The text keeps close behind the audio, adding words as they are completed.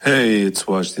Hey, it's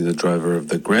Wajdi, the driver of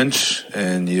the Grinch,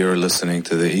 and you're listening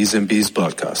to the E's and B's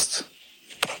podcast.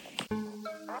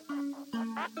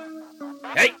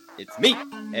 Hey, it's me,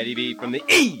 Eddie B from the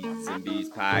E's and B's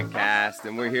podcast,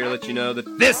 and we're here to let you know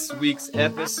that this week's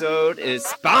episode is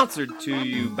sponsored to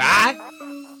you by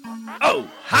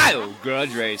Ohio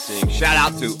Grudge Racing. Shout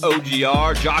out to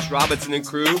OGR, Josh Robinson and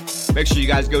crew. Make sure you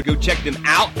guys go check them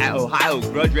out at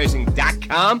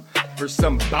OhioGrudgeRacing.com for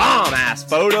some bomb-ass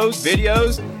photos,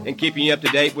 videos, and keeping you up to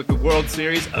date with the World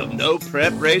Series of No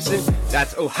Prep Racing.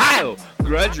 That's Ohio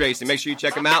Grudge Racing. Make sure you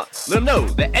check them out. Let them know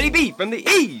that Eddie B from the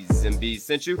E's and B's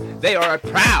sent you. They are a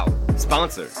proud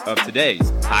sponsor of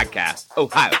today's podcast,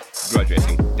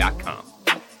 OhioGrudgeRacing.com.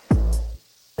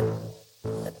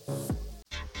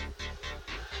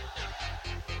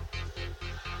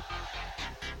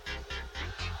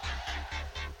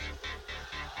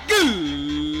 Good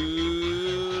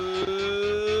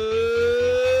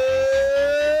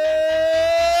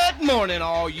morning,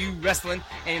 all you wrestling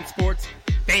and sports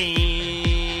fans.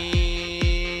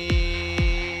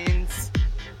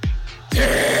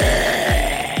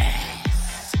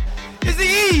 This is the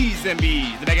E's and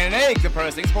B's, the Bacon and Eggs of Pro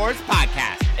Wrestling Sports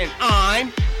podcast, and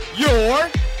I'm your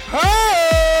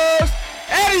host,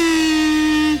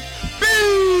 Eddie B.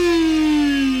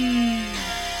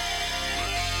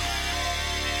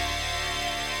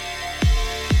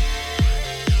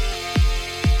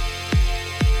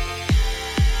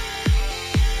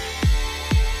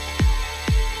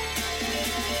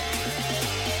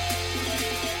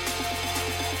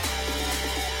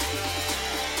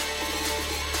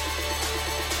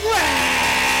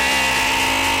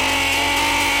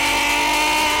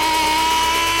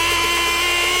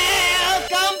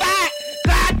 Welcome back!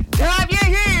 Glad to have you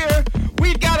here!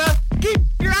 We've gotta keep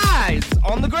your eyes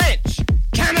on the Grinch.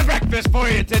 Kind of breakfast for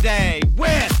you today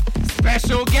with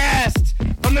special guest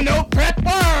from the No Prep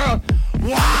world,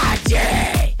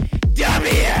 YJWK.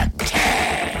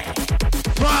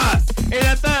 Plus,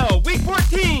 NFL Week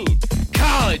 14,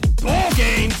 college bowl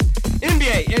games,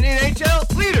 NBA and NHL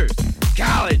leaders,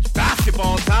 college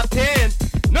basketball top 10,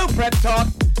 No Prep Talk,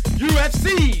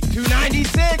 UFC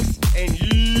 296, and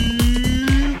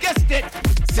you guessed it,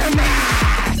 some wrestling.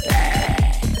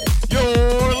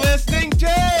 You're listening to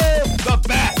the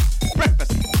best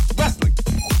breakfast wrestling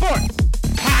sports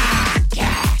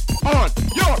podcast on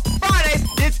your Fridays.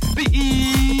 It's the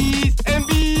E's and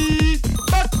B's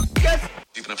podcast.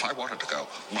 Even if I wanted to go,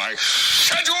 my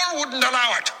schedule wouldn't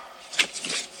allow it.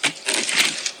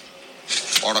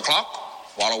 4 o'clock,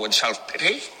 wallow in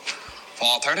self-pity.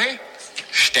 4:30,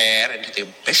 stare into the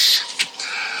abyss.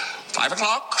 5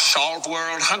 o'clock, solve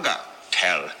world hunger.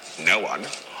 Tell no one.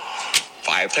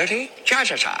 5:30,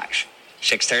 jazzercise.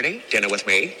 6:30, dinner with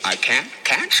me. I can't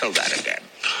cancel that again.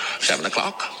 7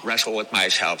 o'clock, wrestle with my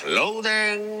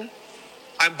self-loathing.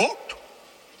 I'm booked.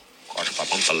 Of course, if I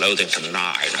bump the loathing to 9,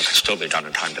 I could still be done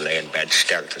in time to lay in bed,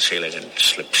 stare at the ceiling, and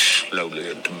slip slowly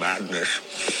into madness.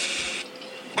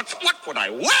 But what would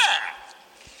I wear?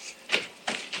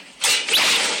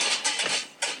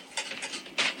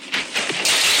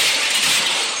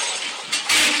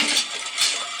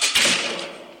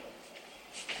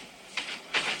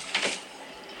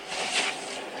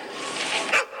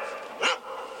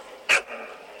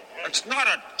 It's not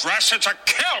a dress, it's a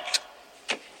kilt!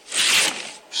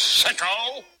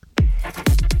 Sicko!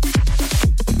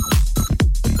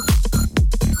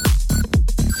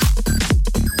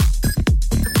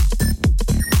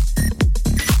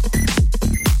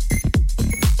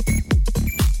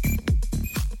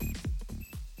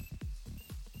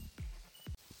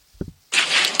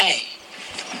 Hey,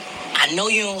 I know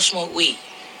you don't smoke weed.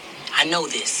 I know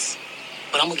this.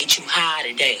 But I'm gonna get you high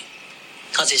today.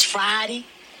 Cause it's Friday,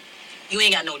 you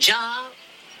ain't got no job,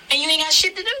 and you ain't got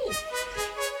shit to do.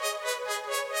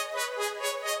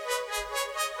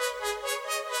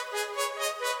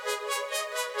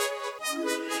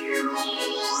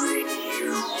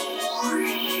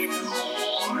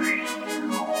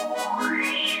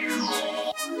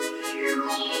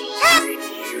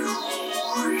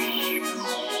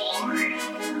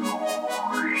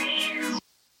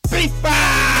 Happy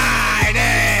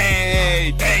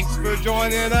Friday! Thanks for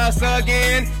joining us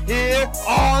again here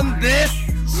on this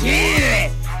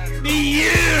chilly,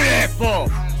 beautiful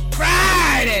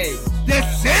Friday,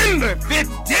 December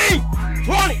 15th,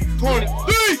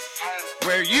 2023.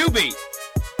 Where you be?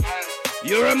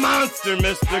 You're a monster,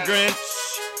 Mr.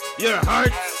 Grinch. Your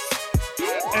heart's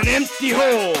an empty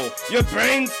hole. Your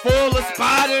brain's full of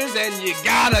spiders and you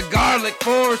got a garlic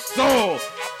for soul.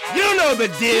 You know the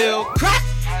deal. Crack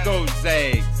those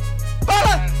eggs.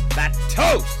 Butter that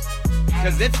toast.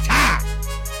 Cause it's time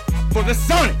for the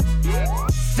Sonic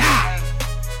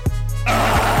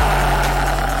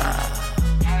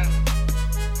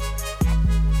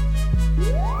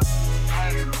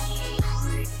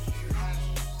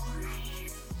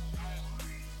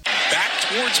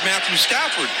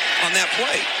on that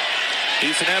play.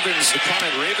 Ethan Evans, the punt.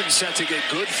 Ravens set to get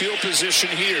good field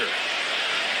position here.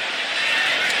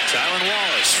 Tylan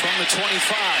Wallace from the 25.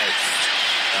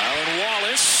 Tylan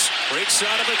Wallace breaks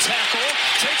out of a tackle,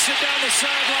 takes it down the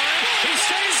sideline. He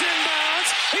stays in bounds.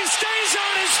 He stays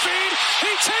on his feet.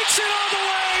 He takes it all the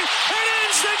way and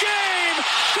ends the game.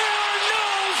 There are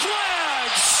no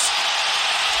flags.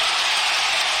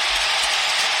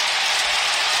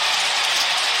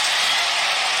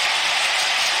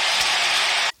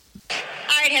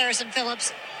 All right, Harrison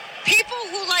Phillips. People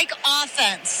who like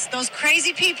offense, those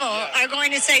crazy people, are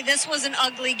going to say this was an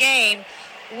ugly game.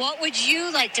 What would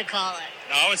you like to call it?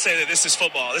 No, I would say that this is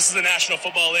football. This is the National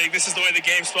Football League. This is the way the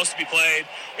game's supposed to be played.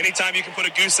 Anytime you can put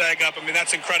a goose egg up, I mean,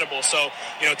 that's incredible. So,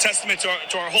 testament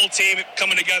to our whole team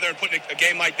coming together and putting a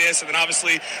game like this. And then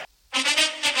obviously...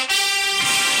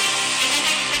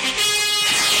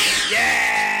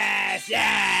 Yes,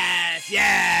 yes,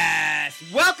 yes.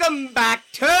 Welcome back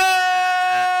to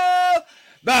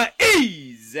the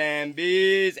E's and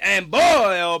B's. And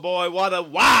boy, oh boy, what a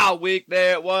wild week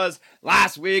there it was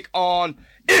last week on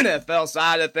NFL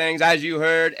side of things. As you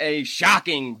heard, a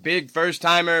shocking big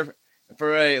first-timer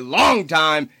for a long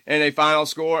time in a final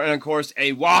score. And, of course,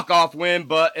 a walk-off win.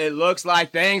 But it looks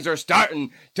like things are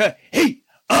starting to heat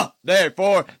up there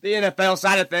for the NFL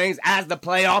side of things as the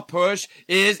playoff push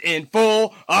is in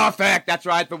full effect. That's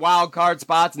right, the wild card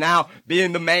spots now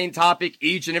being the main topic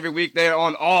each and every week there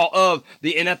on all of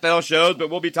the NFL shows. But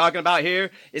we'll be talking about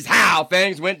here is how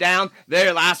things went down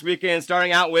there last weekend,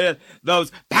 starting out with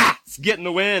those Pats getting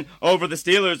the win over the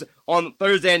Steelers on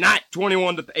Thursday night,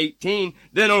 21-18.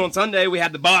 Then on Sunday, we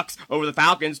had the Bucks over the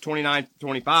Falcons,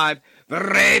 29-25. The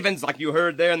Ravens, like you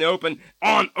heard there in the open,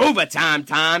 on overtime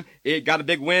time. It got a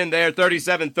big win there,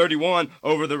 37-31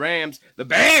 over the Rams. The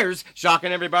Bears,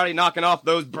 shocking everybody, knocking off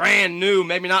those brand new,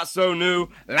 maybe not so new,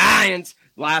 Lions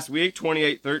last week,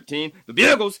 28-13. The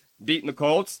Bugles beating the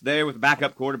Colts there with the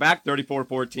backup quarterback,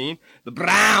 34-14. The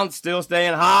Browns still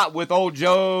staying hot with old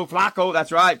Joe Flacco.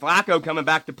 That's right, Flacco coming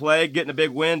back to play, getting a big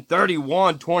win,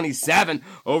 31-27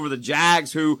 over the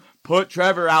Jags, who put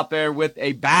Trevor out there with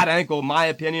a bad ankle, in my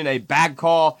opinion, a bad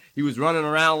call. He was running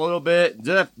around a little bit.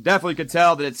 Definitely could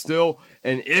tell that it's still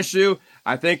an issue.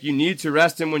 I think you need to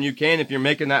rest him when you can if you're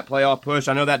making that playoff push.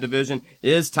 I know that division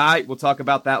is tight. We'll talk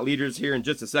about that leaders here in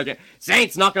just a second.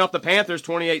 Saints knocking off the Panthers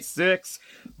 28-6.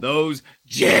 Those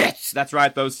Jets, that's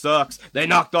right, those sucks. They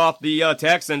knocked off the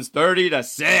Texans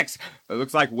 30-6. It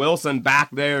looks like Wilson back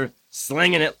there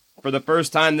slinging it for the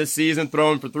first time this season,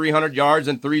 throwing for 300 yards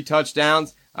and 3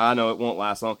 touchdowns. I know it won't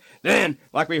last long. Then,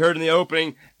 like we heard in the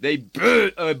opening, they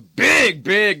put a big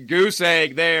goose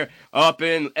egg there up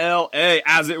in L.A.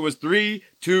 as it was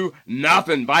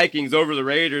 3-0 Vikings over the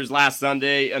Raiders last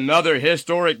Sunday. Another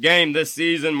historic game this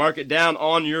season. Mark it down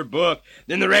on your book.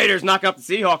 Then the Raiders knock up the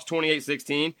Seahawks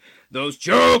 28-16. Those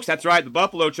Chokes, that's right, the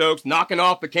Buffalo Chokes, knocking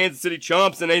off the Kansas City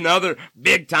Chumps in another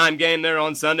big-time game there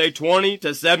on Sunday,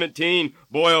 20-17.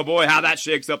 Boy, oh boy, how that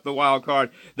shakes up the wild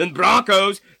card. Then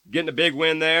Broncos getting a big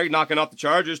win there, knocking off the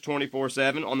Chargers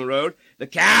 24-7 on the road. The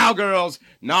Cowgirls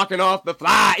knocking off the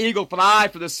Eagle Fly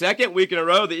for the second week in a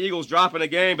row. The Eagles dropping a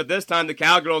game, but this time the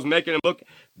Cowgirls making them look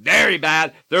very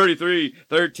bad,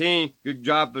 33-13. Good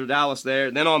job for Dallas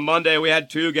there. Then on Monday we had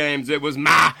 2 games. It was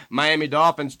my Miami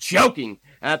Dolphins choking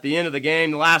at the end of the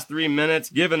game, the last 3 minutes,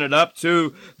 giving it up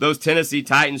to those Tennessee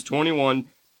Titans,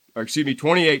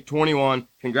 28-21.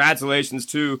 Congratulations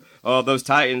to those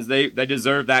Titans. They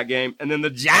deserve that game. And then the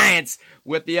Giants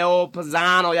with the old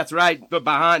Pisano, that's right,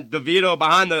 behind DeVito,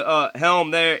 behind the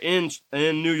helm there in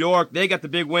New York. They got the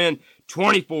big win,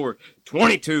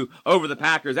 24-22 over the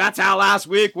Packers. That's how last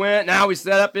week went. Now we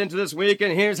set up into this week,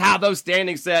 and here's how those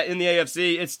standings set in the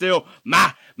AFC. It's still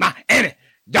Miami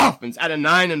Dolphins at a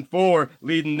 9-4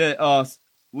 leading the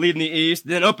East.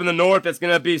 Then up in the North, it's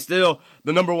going to be still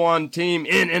the number 1 team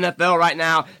in NFL right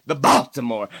now, the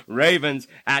Baltimore Ravens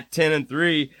at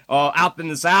 10-3. Out in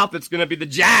the South, it's going to be the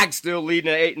Jags still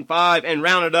leading at 8-5, and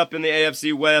rounded up in the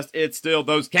AFC West, it's still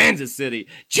those Kansas City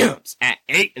Chiefs at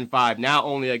 8-5. Now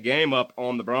only a game up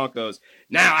on the Broncos.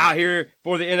 Now out here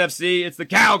for the NFC, it's the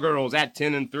Cowgirls at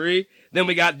 10-3. Then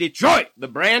we got Detroit, the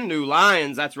brand new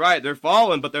Lions. That's right, they're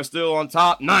falling, but they're still on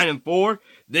top, 9-4.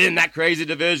 Then that crazy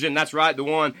division, that's right, the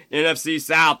one NFC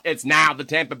South. It's now the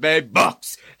Tampa Bay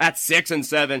Bucks at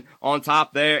 6-7 on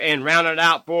top there. And rounding it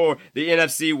out for the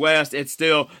NFC West, it's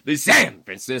still the San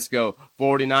Francisco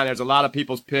 49ers. A lot of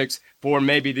people's picks for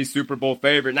maybe the Super Bowl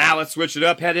favorite. Now let's switch it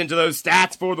up, head into those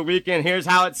stats for the weekend. Here's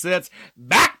how it sits.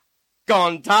 Back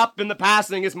on top in the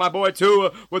passing is my boy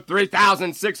Tua with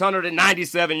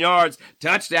 3,697 yards.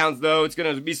 Touchdowns, though, it's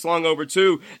going to be slung over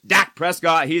to Dak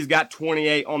Prescott. He's got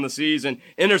 28 on the season.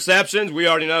 Interceptions, we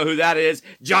already know who that is.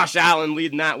 Josh Allen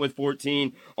leading that with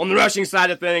 14. On the rushing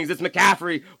side of things, it's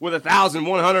McCaffrey with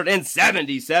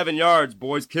 1,177 yards.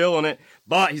 Boy's killing it,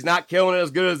 but he's not killing it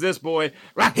as good as this boy,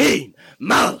 Raheem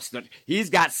Mostert. He's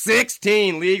got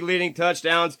 16 league-leading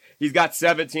touchdowns. He's got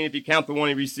 17 if you count the one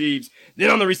he receives.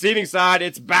 Then on the receiving side,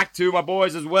 it's back to my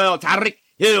boys as well. Tyreek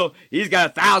Hill, he's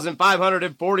got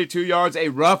 1,542 yards. A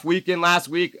rough weekend last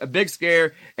week, a big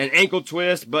scare, an ankle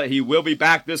twist, but he will be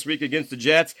back this week against the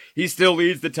Jets. He still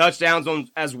leads the touchdowns on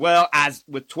as well as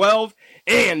with 12,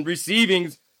 and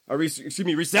receptions.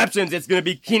 It's going to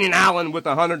be Keenan Allen with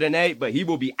 108, but he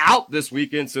will be out this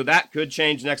weekend, so that could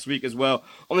change next week as well.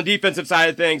 On the defensive side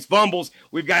of things, fumbles,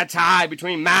 we've got a tie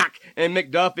between Mack and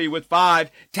McDuffie with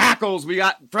 5. Tackles, we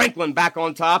got Franklin back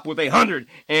on top with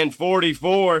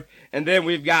 144. And then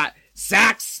we've got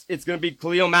sacks. It's going to be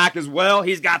Khalil Mack as well.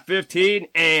 He's got 15.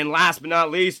 And last but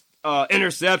not least,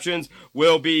 interceptions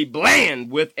will be Bland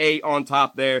with 8 on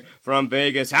top there from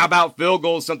Vegas. How about field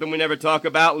goals? Something we never talk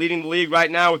about. Leading the league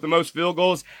right now with the most field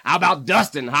goals. How about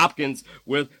Dustin Hopkins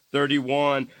with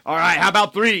 31? All right, how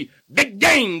about 3 big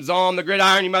games on the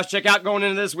gridiron you must check out going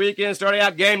into this weekend? Starting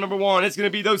out game number 1, it's going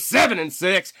to be those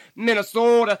 7-6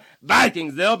 Minnesota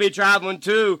Vikings. They'll be traveling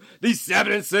to the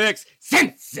 7-6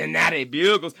 Cincinnati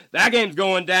Bugles. That game's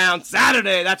going down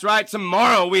Saturday. That's right,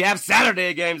 tomorrow we have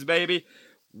Saturday games, baby.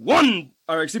 11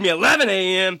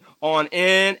 a.m. on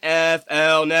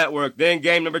NFL Network. Then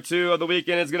game number 2 of the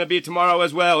weekend is going to be tomorrow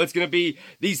as well. It's going to be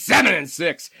the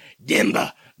 7-6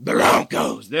 Denver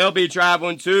Broncos. They'll be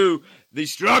traveling to the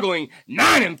struggling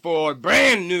 9-4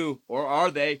 brand new, or are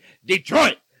they,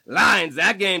 Detroit Lions.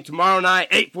 That game tomorrow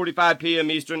night, 8:45 p.m.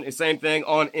 Eastern. The same thing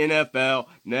on NFL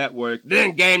Network.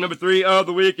 Then game number 3 of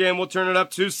the weekend, we'll turn it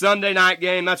up to Sunday night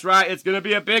game. That's right, it's going to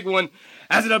be a big one,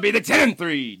 as it'll be the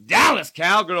 10-3 Dallas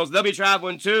Cowgirls. They'll be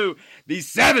traveling to the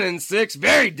 7-6,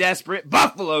 very desperate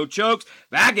Buffalo Chokes.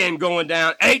 That game going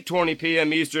down 8:20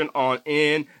 p.m. Eastern on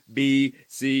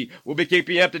NBC. We'll be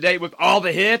keeping you up to date with all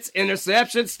the hits,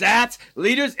 interceptions, stats,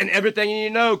 leaders, and everything you need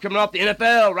to know coming off the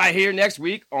NFL right here next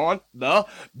week on The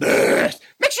Best.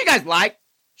 Make sure you guys like,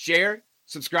 share,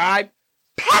 subscribe,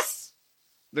 pass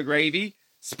the gravy,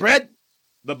 spread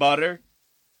the butter,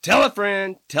 tell a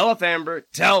friend, tell a family,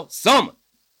 tell someone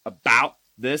about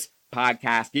this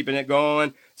podcast. Keeping it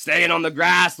going, staying on the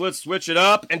grass. Let's switch it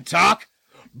up and talk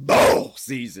bowl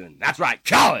season. That's right,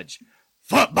 college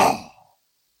football.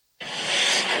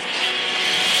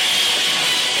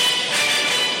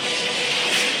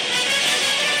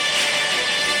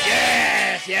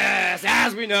 Yes,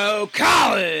 as we know,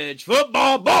 college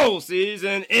football bowl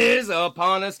season is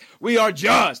upon us. We are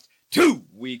just 2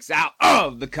 weeks out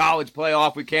of the college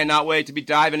playoff. We cannot wait to be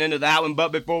diving into that one.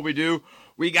 But before we do,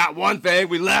 we got one thing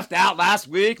we left out last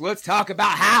week. Let's talk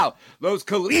about how those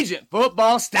collegiate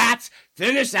football stats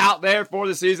finish out there for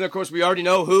the season. Of course, we already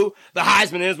know who the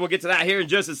Heisman is. We'll get to that here in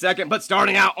just a second. But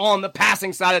starting out on the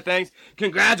passing side of things,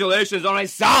 congratulations on a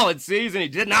solid season. He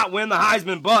did not win the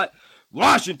Heisman, but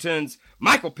Washington's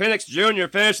Michael Penix Jr.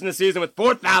 finishing the season with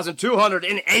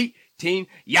 4,218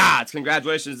 yards.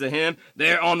 Congratulations to him.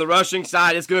 There on the rushing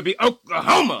side, it's going to be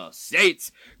Oklahoma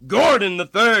State's Gordon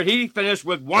III. He finished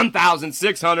with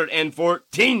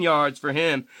 1,614 yards for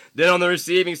him. Then on the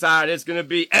receiving side, it's going to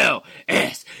be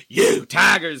LSU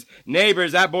Tigers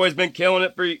neighbors. That boy's been killing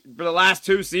it for the last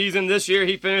 2 seasons. This year,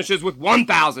 he finishes with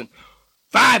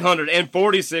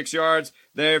 1,546 yards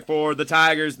there for the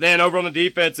Tigers. Then over on the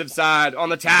defensive side, on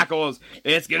the tackles,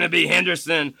 it's going to be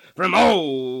Henderson from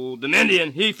Old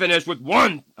Dominion. He finished with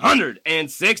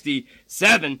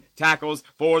 167 tackles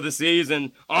for the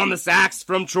season. On the sacks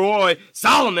from Troy,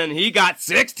 Solomon, he got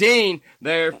 16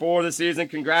 there for the season.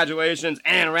 Congratulations.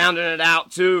 And rounding it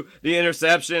out to the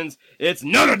interceptions, it's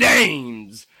Notre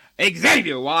Dame's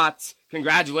Xavier Watts.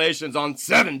 Congratulations on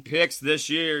 7 picks this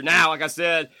year. Now, like I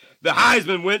said, the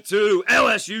Heisman went to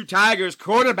LSU Tigers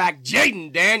quarterback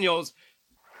Jaden Daniels.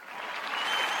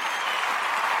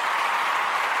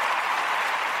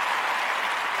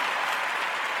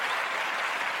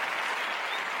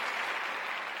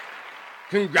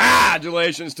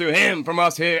 Congratulations to him from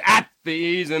us here at the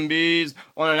E's and B's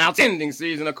on an outstanding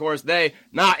season. Of course, they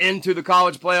not into the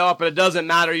college playoff, but it doesn't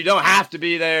matter. You don't have to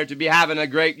be there to be having a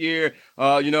great year.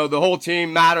 The whole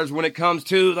team matters when it comes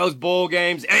to those bowl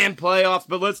games and playoffs.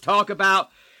 But let's talk about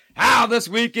how this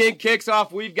weekend kicks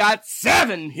off. We've got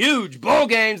 7 huge bowl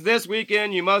games this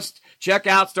weekend you must check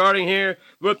out, starting here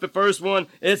with the first one.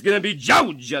 It's going to be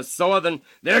Georgia Southern.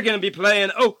 They're going to be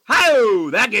playing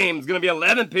Ohio. That game's going to be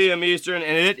 11 p.m. Eastern,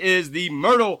 and it is the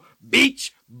Myrtle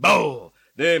Beach Bowl.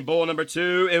 Then bowl number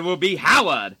 2, it will be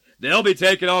Howard. They'll be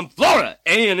taking on Florida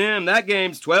A&M. That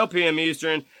game's 12 p.m.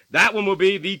 Eastern. That one will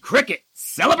be the Cricket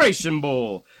Celebration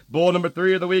Bowl. Bowl number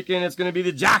 3 of the weekend, it's going to be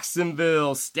the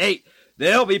Jacksonville State.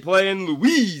 They'll be playing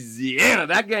Louisiana.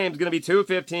 That game's going to be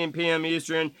 2:15 p.m.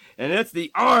 Eastern, and it's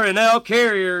the R&L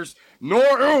Carriers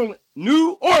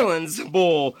New Orleans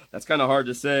Bowl. That's kind of hard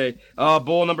to say.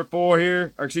 Bowl number 4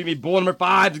 here, bowl number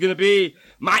 5 is going to be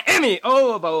Miami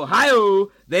of Ohio.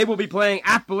 They will be playing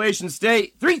Appalachian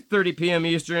State, 3:30 p.m.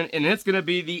 Eastern, and it's going to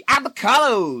be the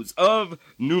Avocados of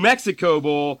New Mexico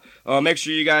Bowl. Make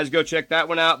sure you guys go check that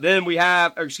one out. Then we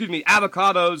have,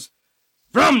 Avocados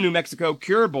from New Mexico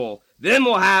Cure Bowl. Then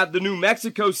we'll have the New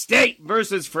Mexico State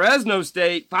versus Fresno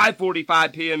State,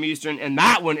 5:45 p.m. Eastern, and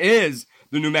that one is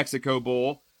the New Mexico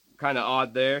Bowl. Kind of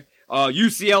odd there.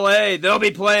 UCLA, they'll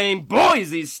be playing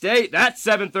Boise State. That's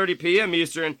 7:30 p.m.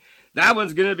 Eastern. That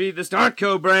one's going to be the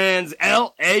Starco Brands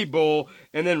LA Bowl.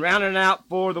 And then rounding out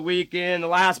for the weekend, the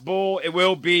last bowl, it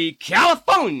will be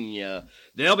California.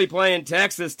 They'll be playing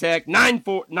Texas Tech,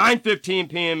 9:15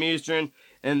 p.m. Eastern.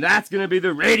 And that's going to be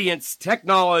the Radiance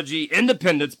Technology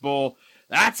Independence Bowl.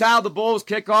 That's how the bowls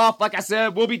kick off. Like I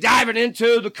said, we'll be diving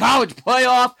into the college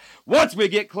playoff once we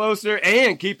get closer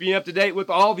and keeping you up to date with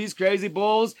all these crazy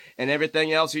bowls and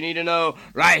everything else you need to know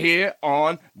right here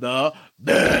on The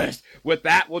Best. With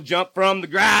that, we'll jump from the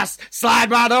grass, slide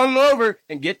right on over,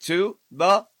 and get to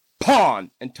the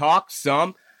pond and talk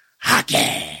some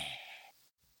hockey.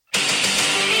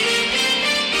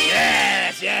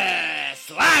 Yes.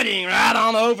 Sliding right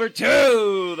on over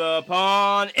to the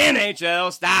pond,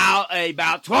 NHL style,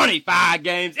 about 25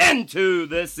 games into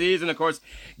this season. Of course,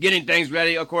 getting things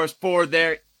ready, for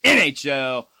their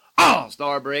NHL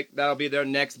All-Star break. That'll be their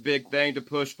next big thing to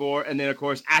push for. And then, of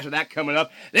course, after that coming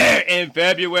up, there in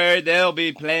February, they'll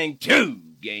be playing 2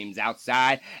 games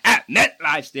outside at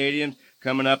MetLife Stadium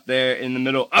coming up there in the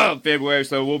middle of February,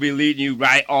 so we'll be leading you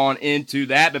right on into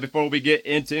that. But before we get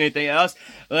into anything else,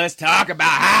 let's talk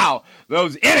about how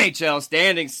those NHL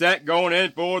standings set going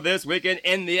in for this weekend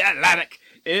in the Atlantic.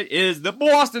 It is the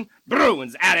Boston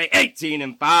Bruins at a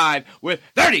 18-5 with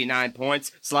 39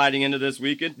 points sliding into this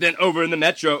weekend. Then over in the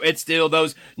Metro, it's still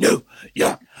those New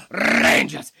York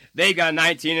Rangers. They got a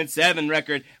 19-7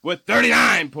 record with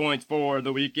 39 points for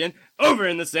the weekend. Over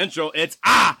in the Central, it's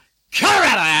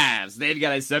Colorado Avs. They've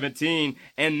got a 17-9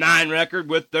 record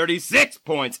with 36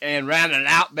 points. And rounding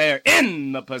out there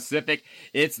in the Pacific,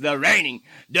 it's the reigning,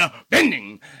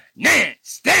 defending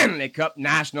Stanley Cup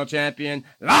national champion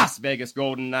Las Vegas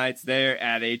Golden Knights there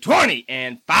at a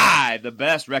 20-5, the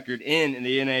best record in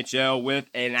the NHL with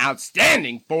an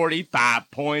outstanding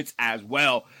 45 points as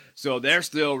well. So they're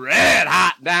still red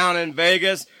hot down in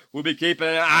Vegas. We'll be keeping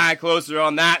an eye closer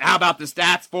on that. How about the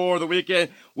stats for the weekend?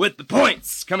 With the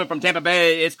points coming from Tampa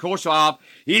Bay, it's Korshov.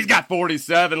 He's got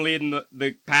 47 leading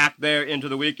the pack there into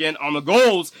the weekend. On the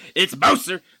goals, it's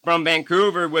Boser from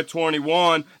Vancouver with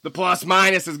 21. The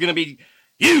plus-minus is going to be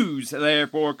Hughes there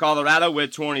for Colorado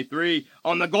with 23.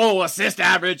 On the goal assist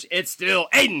average, it's still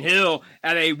Aiden Hill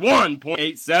at a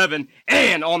 1.87.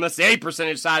 And on the save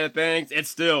percentage side of things,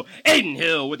 it's still Aiden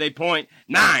Hill with a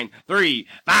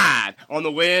 .935. On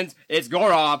the wins, it's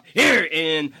Gorov here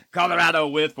in Colorado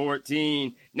with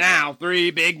 14. Now, 3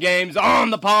 big games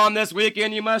on the pond this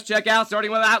weekend you must check out,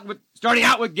 starting out with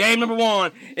game number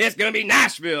 1. It's going to be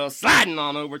Nashville sliding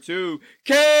on over to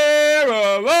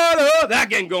Carolina. That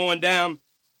game going down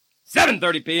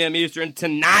 7:30 p.m. Eastern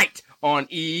tonight on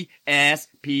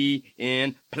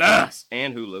ESPN Plus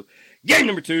and Hulu. Game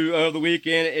number 2 of the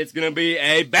weekend, it's going to be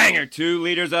a banger. 2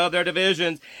 leaders of their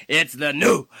divisions. It's the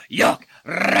New York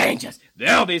Rangers.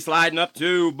 They'll be sliding up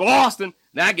to Boston.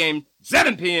 That game,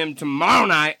 7 p.m. tomorrow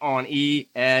night on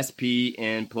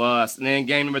ESPN Plus. And then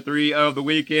game number 3 of the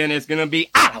weekend is going to be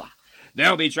Ottawa.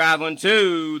 They'll be traveling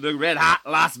to the red-hot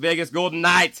Las Vegas Golden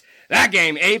Knights. That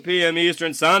game, 8 p.m.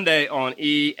 Eastern Sunday on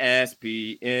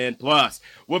ESPN Plus.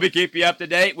 We'll be keeping you up to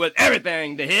date with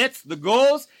everything, the hits, the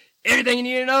goals, everything you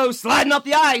need to know sliding up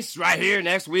the ice right here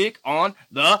next week on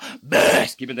The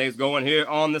Best. Keeping things going here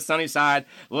on the sunny side.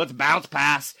 Let's bounce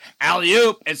past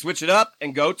alley-oop and switch it up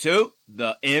and go to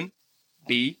the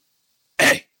NBA.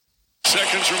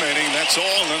 Seconds remaining, that's all,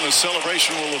 and then the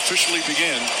celebration will officially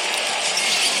begin.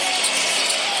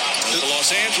 The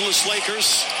Los Angeles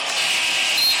Lakers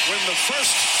win the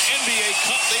first NBA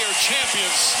Cup. They are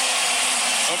champions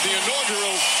of the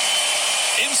inaugural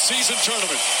in-season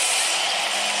tournament.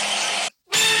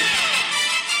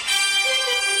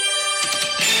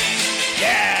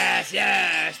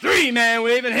 Yes, three-man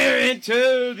weaving here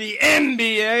into the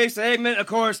NBA segment. Of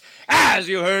course, as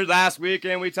you heard last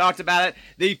weekend, we talked about it.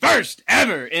 The first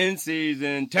ever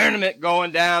in-season tournament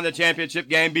going down, the championship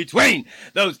game between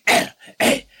those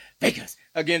LA Lakers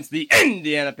against the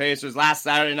Indiana Pacers last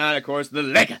Saturday night. Of course, the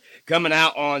Lakers coming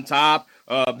out on top.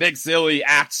 Big silly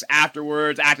acts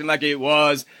afterwards, acting like it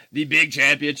was the big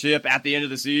championship at the end of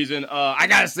the season. I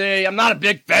gotta say, I'm not a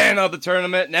big fan of the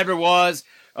tournament. Never was.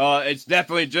 It's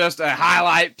definitely just a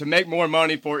highlight to make more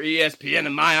money for ESPN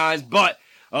in my eyes. But,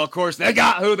 of course, they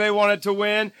got who they wanted to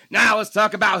win. Now let's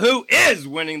talk about who is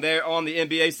winning there on the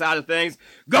NBA side of things.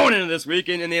 Going into this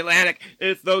weekend in the Atlantic,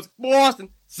 it's those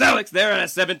Boston Celtics. They're at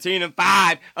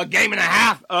 17-5, a game and a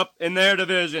half up in their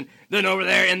division. Then over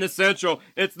there in the Central,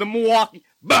 it's the Milwaukee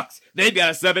Bucks. They've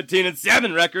got a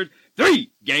 17-7 record,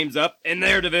 3 games up in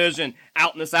their division.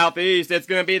 Out in the Southeast, it's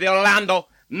going to be the Orlando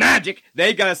Magic.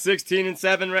 They've got a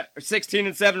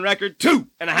 16-7 record,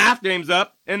 2.5 games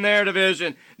up in their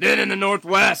division. Then in the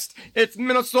Northwest, it's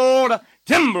Minnesota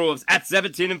Timberwolves at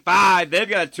 17-5. They've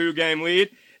got a 2-game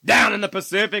lead. Down in the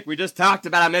Pacific, we just talked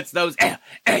about amidst those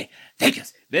LA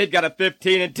Lakers. They've got a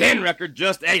 15-10 record,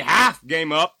 just a half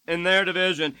game up in their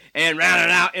division. And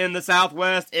rounding out in the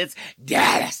Southwest, it's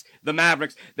Dallas, the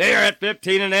Mavericks. They are at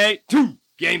 15-8, 2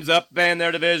 games up in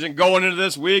their division. Going into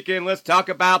this weekend, let's talk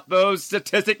about those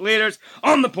statistic leaders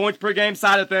on the points per game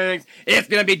side of things. It's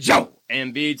going to be Joel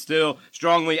Embiid still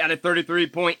strongly at a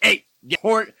 33.8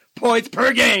 points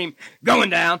per game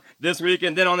going down this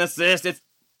weekend. Then on the assist, it's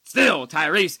still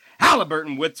Tyrese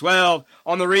Halliburton with 12.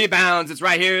 On the rebounds, it's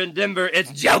right here in Denver.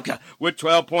 It's Joker with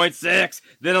 12.6.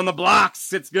 Then on the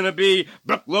blocks, it's going to be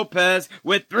Brook Lopez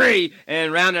with 3.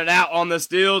 And rounding it out on the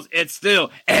steals, it's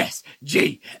still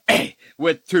SGA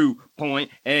with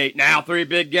 2.8. Now 3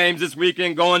 big games this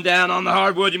weekend going down on the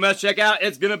hardwood. You must check out.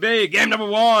 It's going to be game number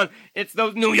 1. It's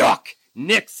those New York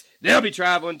Knicks. They'll be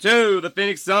traveling to the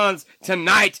Phoenix Suns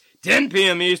tonight. 10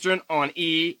 p.m. Eastern on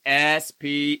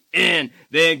ESPN.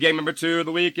 Then game number 2 of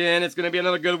the weekend, it's going to be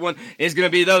another good one. It's going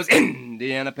to be those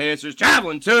Indiana Pacers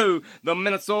traveling to the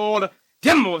Minnesota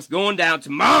Timberwolves going down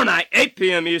tomorrow night, 8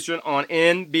 p.m. Eastern on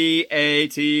NBA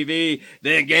TV.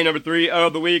 Then game number 3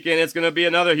 of the weekend, it's going to be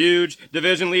another huge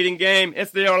division-leading game.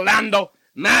 It's the Orlando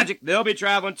Magic. They'll be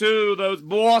traveling to those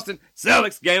Boston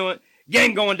Celtics game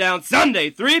going down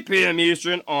Sunday, 3 p.m.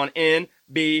 Eastern on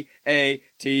NBA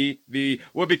TV.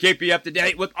 We'll be keeping you up to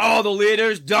date with all the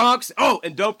leaders, dunks. Oh,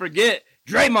 and don't forget,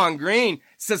 Draymond Green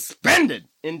suspended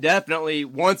indefinitely.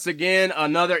 Once again,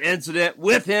 another incident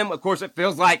with him. Of course, it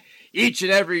feels like each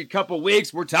and every couple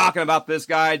weeks we're talking about this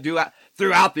guy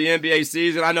throughout the NBA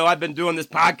season. I know I've been doing this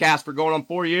podcast for going on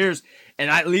 4 years, and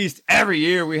at least every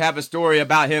year we have a story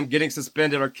about him getting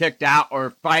suspended or kicked out or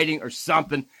fighting or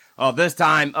something. This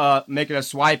time, making a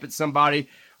swipe at somebody.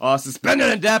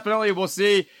 Suspended indefinitely. We'll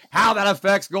see how that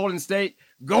affects Golden State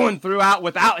going throughout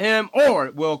without him, or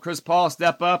will Chris Paul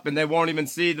step up and they won't even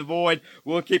see the void?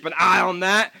 We'll keep an eye on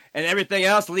that and everything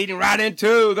else leading right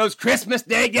into those Christmas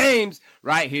Day games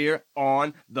right here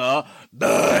on the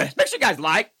Buzz. Make sure you guys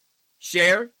like,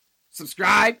 share,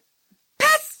 subscribe,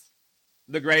 pass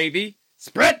the gravy,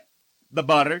 spread the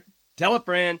butter, tell a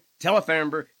friend, tell a family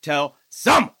member, tell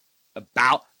someone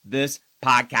about this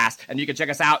podcast. And you can check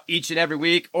us out each and every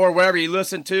week or wherever you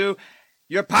listen to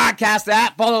your podcast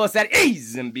app. Follow us at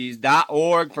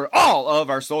easyandbees.org for all of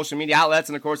our social media outlets.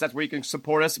 And of course, that's where you can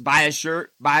support us, buy a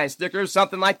shirt, buy a sticker,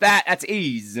 something like that. That's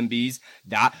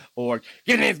easyandbees.org.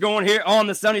 Getting things going here on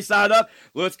the sunny side up.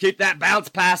 Let's keep that bounce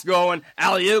pass going.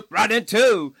 Alley-oop right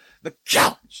into the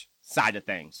college side of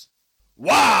things.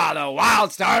 What a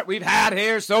wild start we've had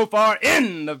here so far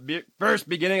in the first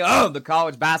beginning of the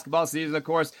college basketball season. Of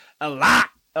course, a lot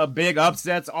of big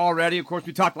upsets already. Of course,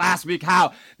 we talked last week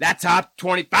how that top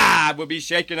 25 will be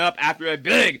shaken up after a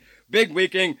big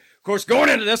weekend. Of course, going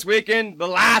into this weekend, the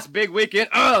last big weekend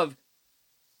of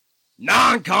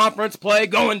non-conference play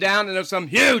going down, and there's some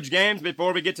huge games.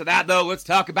 Before we get to that, though, let's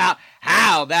talk about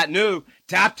how that new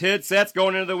top 10 sets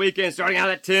going into the weekend. Starting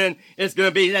out at 10, it's going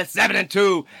to be the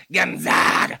 7-2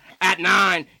 Gonzaga. At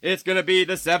 9, it's going to be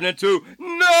the 7-2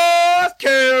 North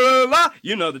Carolina.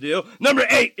 You know the deal. Number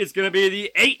 8, it's going to be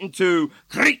the 8-2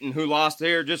 Creighton, who lost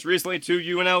here just recently to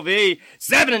UNLV.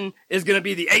 7 is going to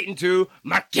be the 8-2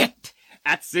 Marquette.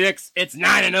 At 6, it's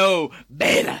 9-0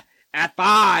 Baylor. At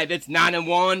 5, it's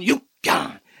 9-1 UConn.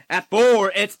 At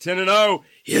 4, it's 10-0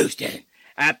 Houston.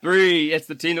 At 3, it's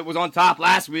the team that was on top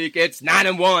last week. It's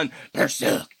 9-1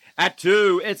 Pursuit. At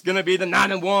 2, it's going to be the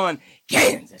 9-1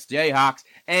 Kansas Jayhawks.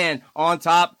 And on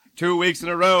top, 2 weeks in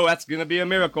a row. That's going to be a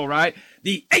miracle, right?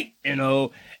 The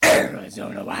 8-0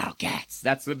 Arizona Wildcats.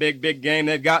 That's the big game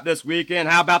they've got this weekend.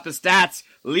 How about the stats?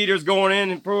 Leaders going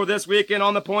in for this weekend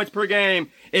on the points per game.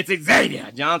 It's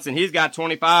Xavier Johnson. He's got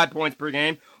 25 points per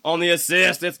game. On the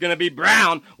assist, it's going to be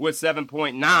Brown with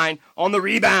 7.9. On the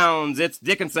rebounds, it's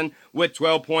Dickinson with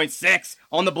 12.6.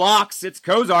 On the blocks, it's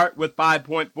Cozart with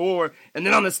 5.4. And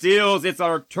then on the steals, it's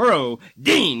Arturo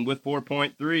Dean with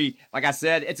 4.3. Like I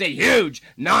said, it's a huge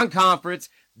non-conference,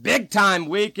 big-time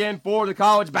weekend for the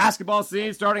college basketball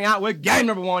scene, starting out with game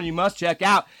number 1 you must check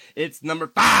out. It's number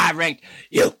 5 ranked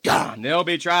UConn. They'll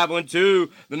be traveling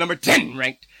to the number 10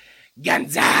 ranked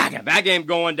Gonzaga. That game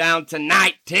going down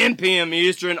tonight, 10 p.m.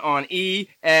 Eastern on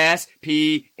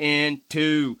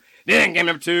ESPN2. Then game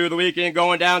number 2 of the weekend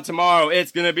going down tomorrow.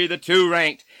 It's going to be the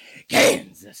 2-ranked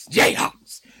Kansas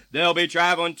Jayhawks. They'll be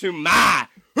traveling to my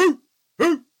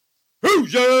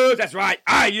Hoosiers. That's right,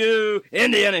 IU,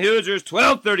 Indiana Hoosiers,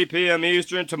 12:30 p.m.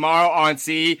 Eastern tomorrow on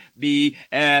CBS.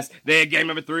 Then game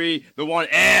number 3, the one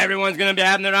everyone's going to be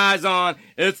having their eyes on.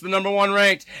 It's the number 1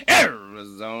 ranked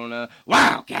Arizona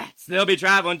Wildcats. They'll be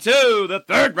traveling to the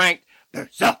 3rd ranked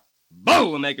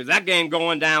Boilermakers. That game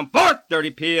going down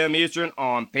 4:30 p.m. Eastern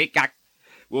on Peacock.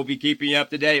 We'll be keeping you up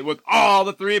to date with all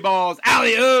the 3 balls,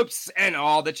 alley-oops, and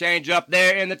all the change up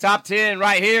there in the top 10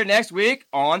 right here next week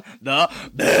on The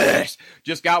Best.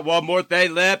 Just got one more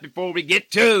thing left before we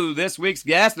get to this week's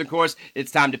guest. And, of course,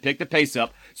 it's time to pick the pace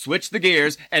up, switch the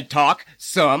gears, and talk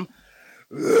some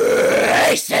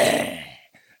racing.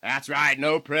 That's right,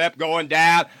 no prep going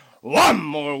down. One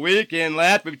more weekend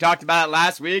left. We talked about it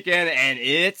last weekend, and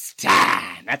it's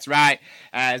time. That's right,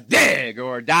 as Dig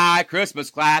or Die Christmas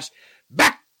Clash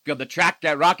back of the track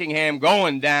at Rockingham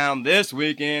going down this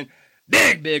weekend.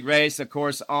 Big race, of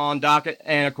course, on docket.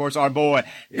 And, of course, our boy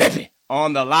Lippy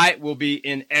on the light will be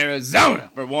in Arizona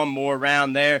for one more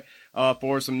round there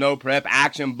for some no-prep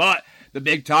action. But the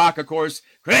big talk, of course,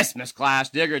 Christmas Clash,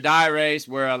 Dig or Die race,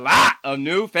 where a lot of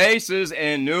new faces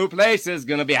and new places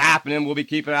going to be happening. We'll be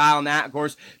keeping an eye on that. Of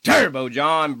course, Turbo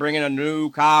John bringing a new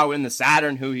car in the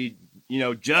Saturn who he,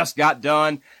 just got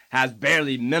done, has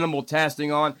barely minimal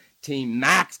testing on. Team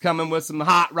Max coming with some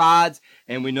hot rods.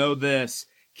 And we know this,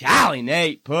 Cali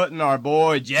Nate putting our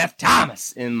boy Jeff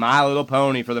Thomas in My Little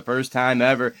Pony for the first time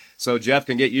ever. So Jeff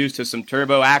can get used to some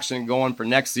turbo action going for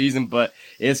next season. But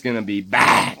it's going to be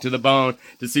bad to the bone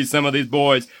to see some of these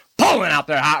boys pulling out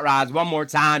their hot rods one more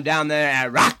time down there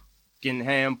at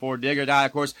Rockingham for Dig or Die.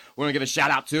 Of course, we're going to give a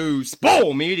shout out to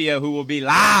Spool Media, who will be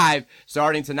live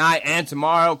starting tonight and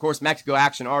tomorrow. Of course, Mexico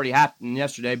action already happened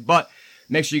yesterday, but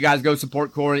make sure you guys go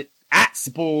support Corey at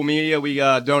Spool Media. We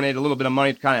donate a little bit of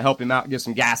money to kind of help him out, get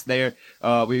some gas there.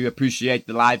 We appreciate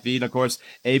the live feed. And, of course,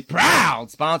 a proud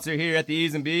sponsor here at the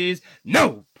E's and B's,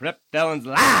 No Prep Felons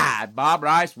Live. Bob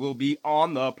Rice will be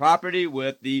on the property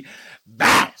with the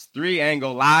best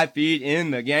 3-angle live feed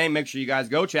in the game. Make sure you guys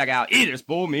go check out either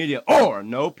Spool Media or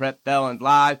No Prep Felons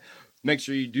Live. Make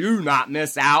sure you do not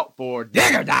miss out for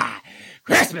Dig or Die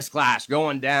Christmas Clash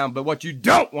going down. But what you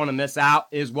don't want to miss out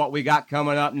is what we got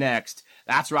coming up next.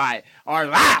 That's right, our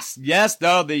last guest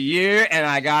of the year, and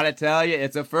I gotta tell you,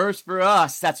 it's a first for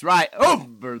us. That's right,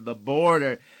 over the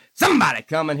border. Somebody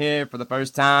coming here for the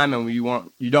first time, and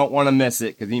you don't want to miss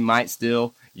it, because he might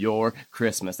steal your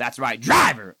Christmas. That's right,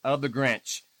 driver of the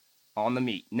Grinch on the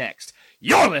meet. Next,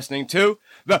 you're listening to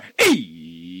the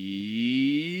E's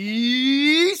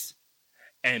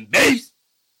and B's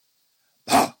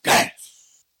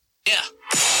Podcast. Yeah.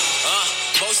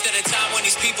 Most of the time when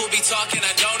these people be talking,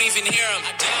 I don't even hear them.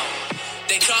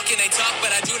 They talk,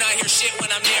 but I do not hear shit when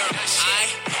I'm near them.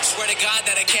 I swear to God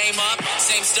that I came up.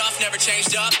 Same stuff, never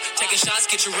changed up. Taking shots,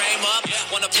 get your aim up.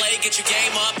 Wanna play, get your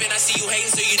game up. And I see you hating,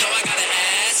 so you know I gotta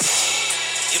ask.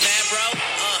 You mad, bro?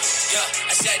 Yeah.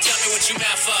 I said, tell me what you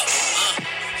mad for.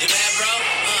 You mad, bro?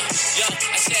 Yo.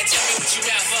 I said, tell me what you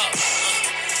mad for.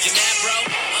 You mad, bro?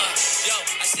 Yo.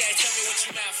 I said, tell me what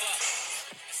you mad for.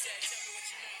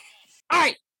 All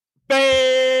right,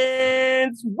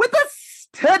 fans, with us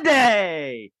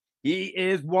today, he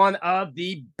is one of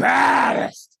the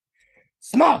baddest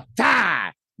small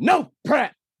tie, no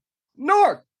prep,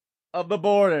 north of the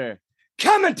border,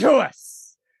 coming to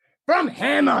us from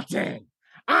Hamilton,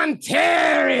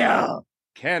 Ontario,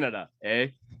 Canada,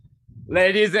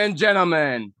 Ladies and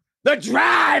gentlemen, the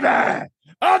driver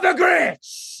of the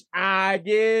Grinch, I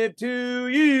give to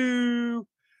you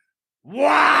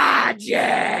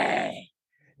YJ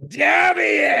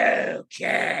WK.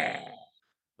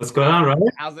 What's going on,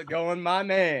 Robert? How's it going, my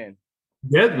man?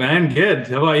 Good, man. Good.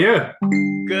 How about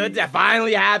you? Good to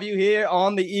finally have you here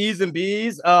on the E's and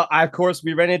B's. Of course,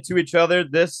 we ran into each other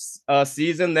this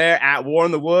season there at War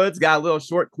in the Woods. Got a little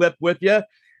short clip with you.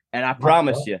 And I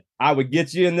promised you I would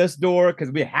get you in this door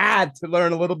because we had to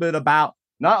learn a little bit about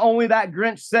not only that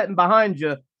Grinch sitting behind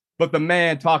you, but the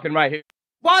man talking right here.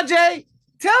 Wajay,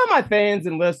 tell my fans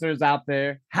and listeners out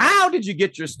there, how did you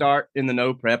get your start in the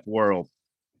no prep world?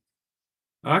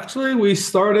 Actually, we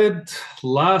started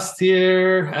last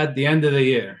year at the end of the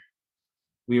year.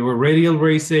 We were radial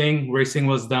racing. Racing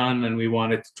was done, and we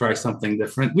wanted to try something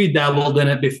different. We dabbled in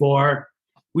it before.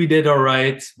 We did all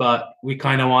right, but we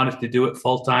kind of wanted to do it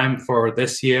full time for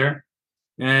this year.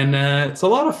 And it's a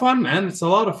lot of fun, man. It's a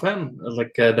lot of fun.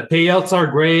 Like the payouts are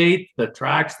great, the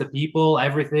tracks, the people,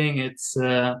 everything. It's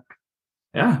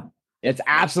yeah. It's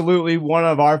absolutely one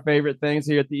of our favorite things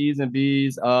here at the E's and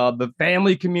B's. The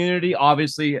family community,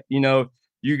 obviously,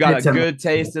 you got a good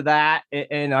taste of that.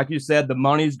 And like you said, the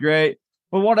money's great.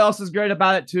 But what else is great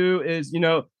about it, too, is,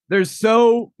 there's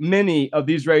so many of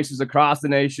these races across the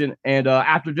nation. And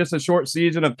after just a short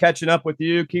season of catching up with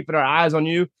you, keeping our eyes on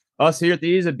you, us here at the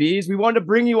E's and B's, we wanted to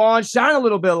bring you on, shine a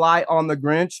little bit of light on the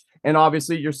Grinch and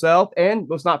obviously yourself. And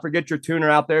let's not forget your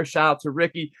tuner out there. Shout out to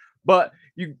Ricky. But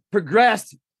you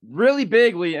progressed really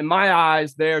bigly in my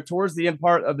eyes there towards the end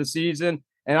part of the season.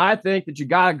 And I think that you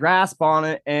got a grasp on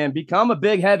it and become a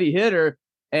big, heavy hitter.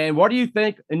 And what do you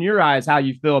think in your eyes, how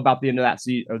you feel about the end of that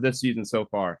season or this season so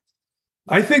far?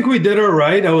 I think we did all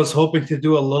right. I was hoping to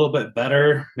do a little bit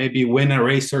better, maybe win a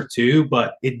race or two,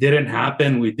 but it didn't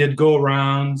happen. We did go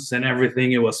rounds and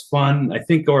everything. It was fun. I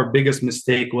think our biggest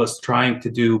mistake was trying to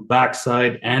do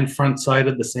backside and front side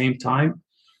at the same time.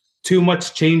 Too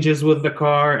much changes with the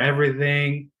car,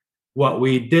 everything. What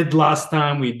we did last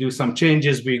time, we do some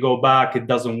changes, we go back, it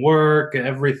doesn't work,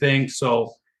 everything. So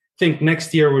I think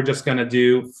next year we're just going to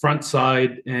do front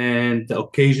side and the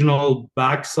occasional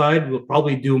back side. We'll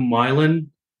probably do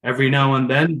Milan every now and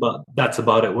then, but that's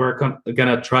about it. We're going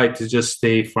to try to just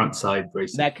stay front side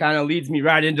racing. That kind of leads me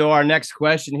right into our next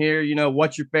question here.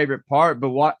 What's your favorite part?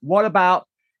 But what about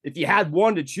if you had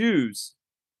one to choose,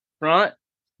 front,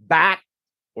 back,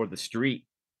 or the street?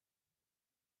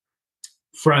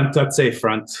 Front, I'd say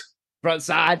front. Front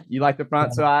side? You like the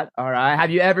front side? All right.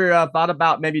 Have you ever thought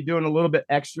about maybe doing a little bit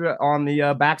extra on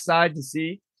the backside to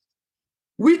see?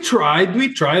 We tried,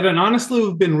 and honestly,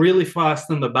 we've been really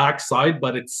fast on the backside,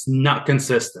 but it's not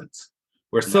consistent.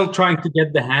 We're still trying to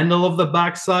get the handle of the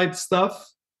backside stuff.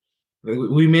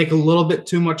 We make a little bit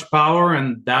too much power,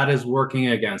 and that is working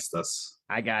against us.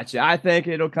 I got you. I think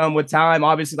it'll come with time.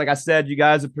 Obviously, like I said, you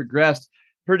guys have progressed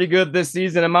pretty good this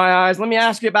season in my eyes. Let me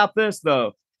ask you about this,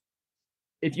 though.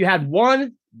 If you had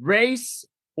one race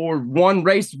or one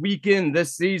race weekend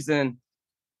this season,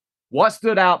 what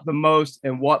stood out the most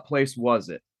and what place was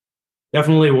it?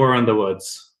 Definitely War in the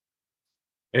Woods.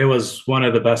 It was one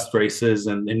of the best races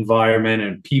and environment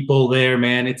and people there,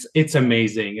 man. It's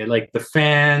amazing. And like the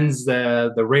fans,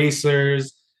 the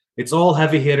racers, it's all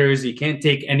heavy hitters. You can't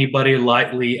take anybody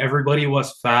lightly. Everybody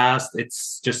was fast.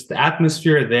 It's just the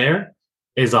atmosphere there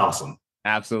is awesome.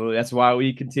 Absolutely. That's why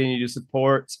we continue to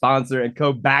support, sponsor, and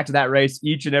go back to that race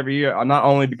each and every year. Not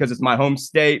only because it's my home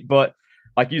state, but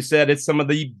like you said, it's some of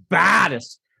the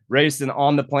baddest racing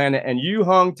on the planet. And you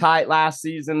hung tight last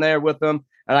season there with them.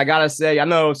 And I got to say, I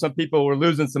know some people were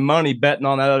losing some money betting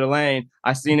on that other lane.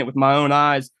 I seen it with my own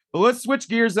eyes. But let's switch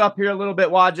gears up here a little bit,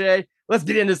 Wajay. Let's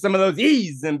get into some of those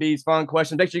E's and B's fun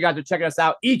questions. Make sure you guys are checking us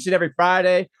out each and every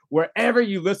Friday, wherever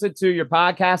you listen to your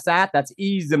podcast at. That's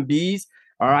E's and B's.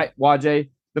 All right, Wajay,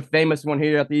 the famous one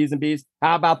here at the E's and B's.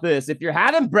 How about this? If you're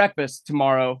having breakfast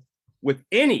tomorrow with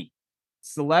any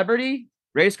celebrity,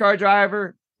 race car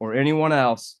driver, or anyone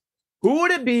else, who would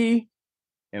it be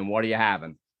and what are you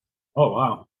having?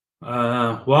 Oh,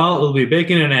 wow. Well, it'll be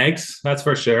bacon and eggs. That's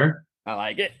for sure. I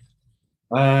like it.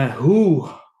 Who?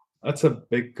 That's a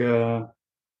big, I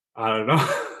don't know.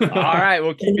 All right,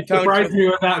 we'll keep your tongue surprise me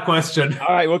with that question. All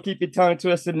right, we'll keep your tongue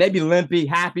twisted. Maybe Limpy,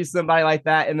 Happy, somebody like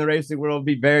that in the racing world would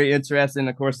be very interesting.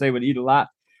 Of course, they would eat a lot.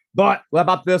 But what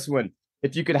about this one?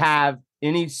 If you could have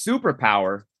any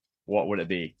superpower, what would it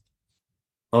be?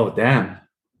 Oh, damn.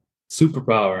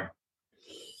 Superpower.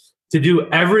 To do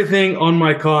everything on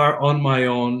my car on my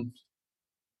own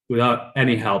without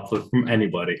any help from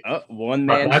anybody. One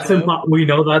man. We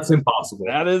know that's impossible.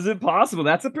 That is impossible.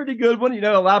 That's a pretty good one.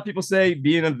 A lot of people say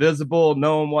being invisible,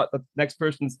 knowing what the next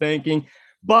person's thinking,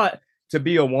 but to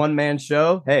be a one-man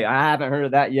show, hey, I haven't heard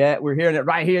of that yet. We're hearing it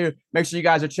right here. Make sure you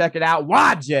guys are checking out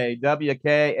YJ,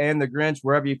 WK, and the Grinch,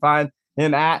 wherever you find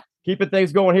him at. Keeping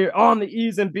things going here on the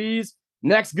E's and B's.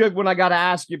 Next good one I got to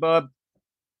ask you, bub.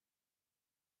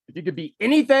 if you could be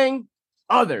anything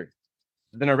other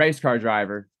than a race car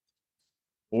driver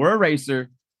or a racer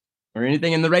or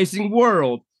anything in the racing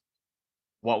world,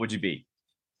 what would you be?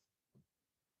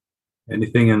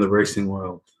 Anything in the racing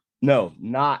world. No,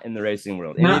 not in the racing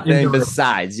world. Not Anything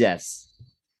besides, yes.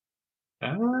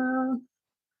 An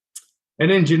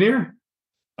engineer.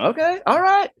 Okay, all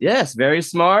right. Yes, very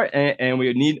smart. And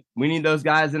we need those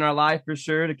guys in our life for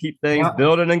sure to keep things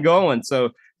building and going. So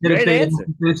great answer.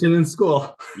 In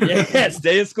school. Yeah,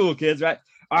 stay in school, kids, right?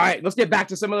 All right, let's get back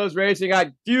to some of those racing. Got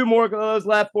a few more of those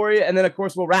left for you. And then, of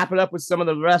course, we'll wrap it up with some of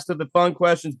the rest of the fun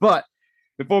questions. But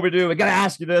before we do, we got to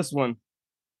ask you this one.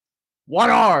 What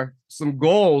are some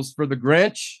goals for the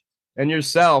Grinch and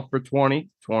yourself for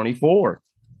 2024?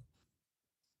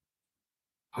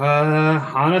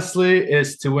 Honestly,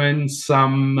 is to win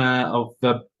some of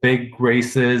the big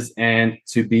races and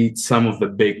to beat some of the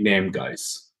big name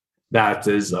guys. That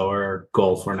is our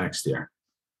goal for next year.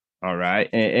 All right.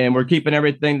 And we're keeping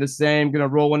everything the same. Going to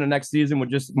roll into next season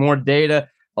with just more data,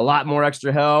 a lot more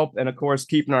extra help, and, of course,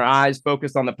 keeping our eyes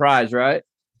focused on the prize, right?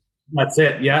 That's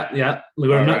it. Yeah.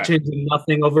 We're not changing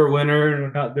nothing over winter.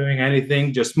 We're not doing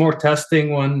anything. Just more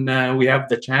testing when we have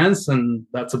the chance, and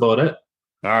that's about it.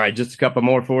 All right. Just a couple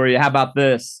more for you. How about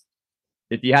this?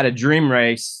 If you had a dream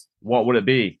race, what would it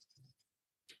be?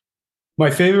 My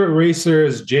favorite racer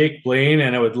is Jake Blaine,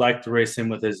 and I would like to race him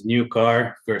with his new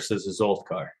car versus his old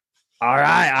car. All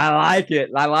right.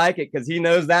 I like it because he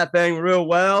knows that thing real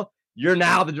well. You're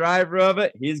now the driver of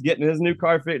it. He's getting his new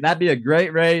car fixed. That'd be a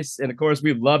great race. And, of course,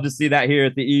 we'd love to see that here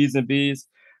at the E's and B's.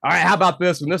 All right, how about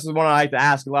this one? This is one I like to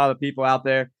ask a lot of the people out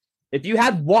there. If you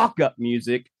had walk-up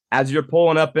music as you're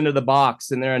pulling up into the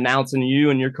box and they're announcing you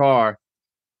and your car,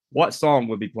 what song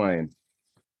would be playing?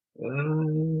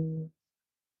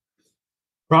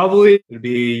 Probably it'd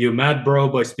be You Mad Bro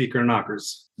by Speaker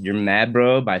Knockers. You're Mad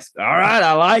Bro by... All right,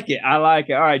 I like it. All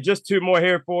right, just two more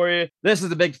here for you. This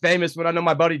is a big famous one. I know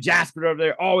my buddy Jasper over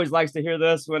there always likes to hear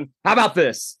this one. How about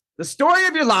this? The story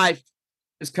of your life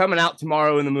is coming out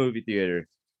tomorrow in the movie theater.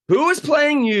 Who is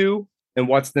playing you, and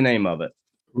what's the name of it?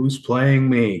 Who's playing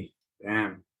me?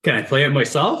 Damn. Can I play it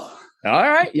myself? All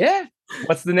right, yeah.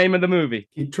 What's the name of the movie?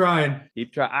 Keep trying. All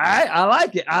right, I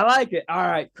like it. All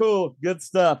right, cool. Good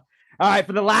stuff. All right,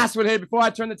 for the last one here, before I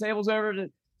turn the tables over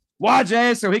to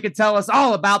Wajay so he can tell us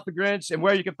all about the Grinch and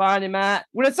where you can find him at.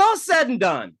 When it's all said and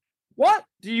done, what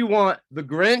do you want the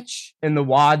Grinch and the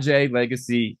Wajay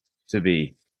legacy to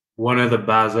be? One of the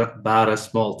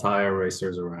baddest small tire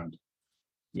racers around.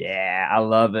 Yeah, I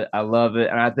love it.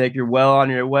 And I think you're well on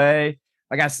your way.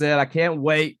 Like I said, I can't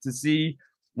wait to see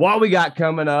what we got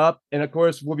coming up. And, of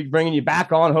course, we'll be bringing you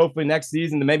back on hopefully next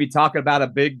season to maybe talk about a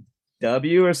big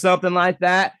W or something like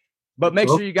that. But make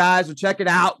sure you guys will check it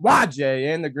out.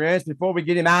 Wajay and the Grinch. Before we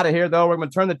get him out of here, though, we're going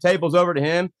to turn the tables over to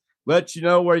him, let you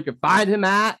know where you can find him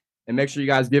at, and make sure you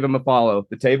guys give him a follow.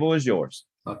 The table is yours.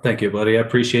 Thank you, buddy. I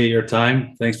appreciate your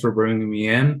time. Thanks for bringing me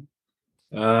in.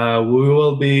 We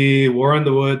will be War in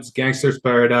the Woods, Gangster's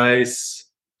Paradise,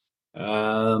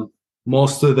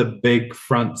 most of the big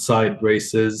front side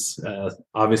races.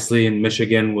 Obviously in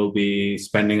Michigan, we'll be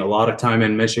spending a lot of time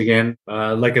in Michigan.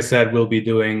 Like I said, we'll be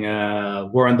doing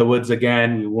War in the Woods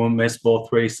again. We won't miss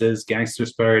both races.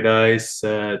 Gangster's Paradise.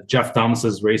 Jeff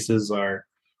Thomas's races are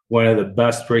one of the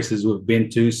best races we've been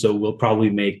to. So we'll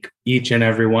probably make each and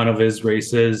every one of his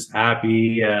races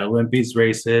happy. Olympia's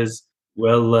races.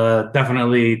 We'll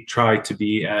definitely try to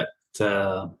be at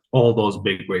all those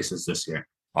big races this year.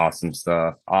 Awesome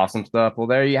stuff. Well,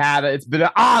 there you have it. It's been an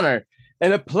honor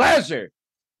and a pleasure.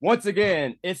 Once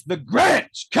again, it's the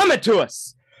Grinch coming to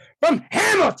us from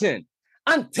Hamilton,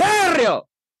 Ontario,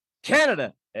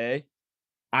 Canada.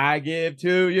 I give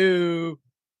to you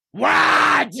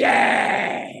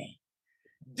YJ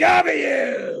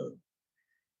W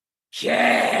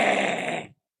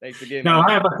K. Thanks again. Now,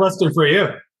 I have a question for you.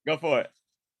 Go for it.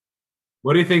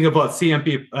 What do you think about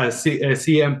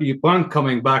CMP Punk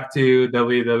coming back to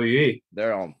WWE?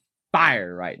 They're on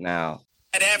fire right now.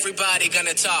 Everybody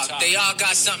gonna talk. They all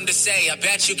got something to say. I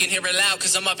bet you can hear it loud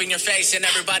because I'm up in your face. And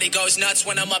everybody goes nuts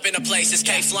when I'm up in a place. It's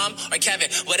K-Flum or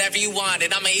Kevin, whatever you want.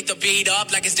 And I'ma eat the beat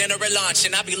up like it's dinner or lunch.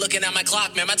 And I'll be looking at my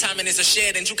clock, man. My timing is a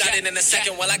shit. And you got it in a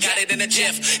second, well, I got it in a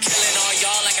jiff. Killing all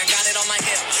y'all like I got it on my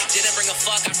hip. Didn't bring a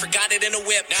fuck, I forgot it in a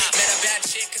whip. Met a bad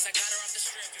chick because I got her off the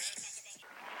strip.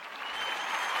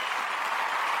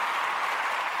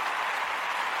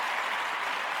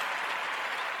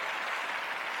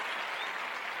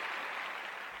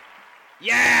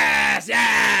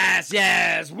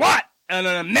 Yes. What an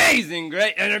amazing,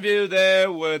 great interview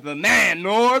there with the man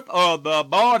north of the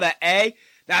border,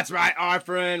 That's right, our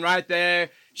friend right there.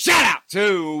 Shout out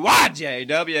to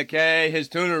YJWK, his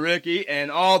tuner Ricky, and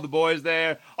all the boys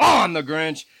there on the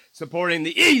Grinch supporting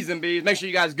the E's and B's. Make sure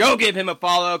you guys go give him a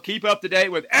follow. Keep up to date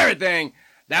with everything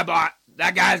that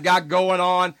guy's got going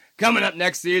on. Coming up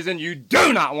next season, you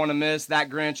do not want to miss that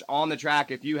Grinch on the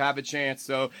track if you have a chance.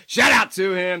 So shout out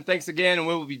to him. Thanks again, and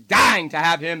we'll be dying to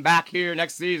have him back here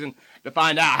next season to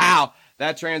find out how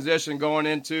that transition going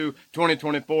into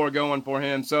 2024 going for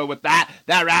him. So with that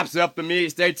wraps up the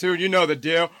meet. Stay tuned. You know the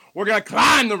deal. We're going to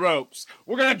climb the ropes.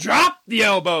 We're going to drop the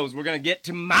elbows. We're going to get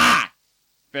to my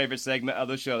favorite segment of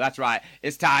the show. That's right.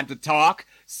 It's time to talk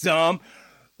some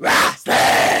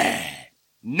wrestling.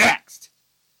 Next,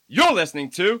 you're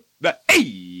listening to the A's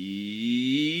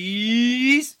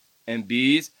and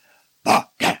B's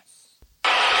podcast.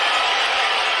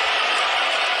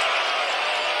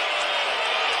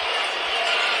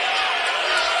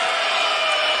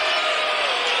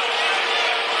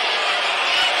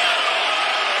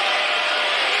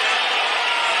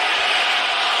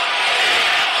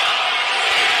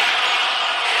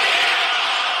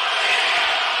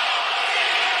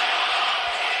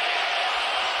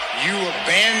 You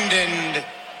abandoned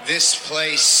this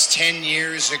place 10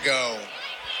 years ago.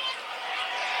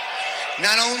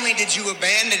 Not only did you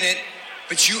abandon it,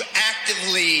 but you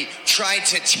actively tried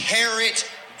to tear it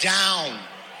down.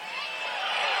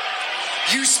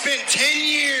 You spent 10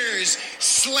 years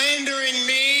slandering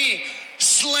me,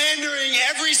 slandering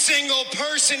every single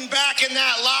person back in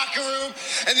that locker room,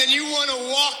 and then you want to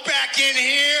walk back in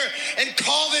here and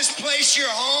call this place your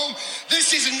home?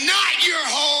 This is not your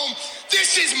home.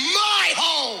 This is my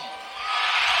home.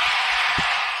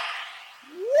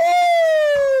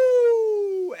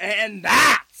 Woo! And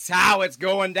that's how it's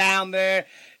going down there.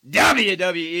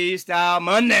 WWE style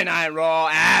Monday Night Raw,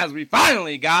 as we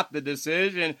finally got the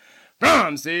decision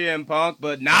from CM Punk,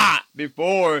 but not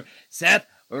before Seth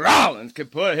Rollins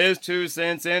could put his 2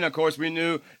 cents in. Of course, we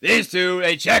knew these two,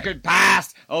 a checkered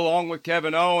past, along with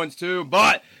Kevin Owens too,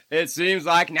 but it seems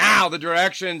like now the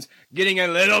direction's getting a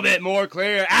little bit more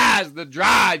clear as the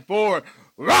drive for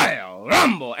Royal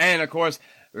Rumble and, of course,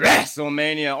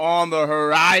 WrestleMania on the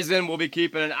horizon. We'll be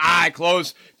keeping an eye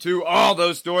close to all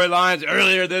those storylines.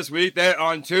 Earlier this week there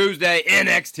on Tuesday,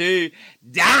 NXT,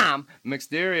 Dom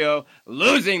Mysterio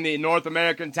losing the North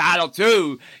American title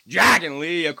to Dragon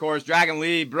Lee. Of course, Dragon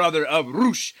Lee, brother of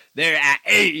Roosh there at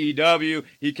AEW.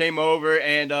 He came over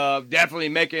and definitely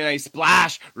making a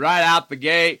splash right out the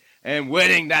gate and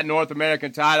winning that North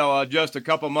American title just a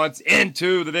couple months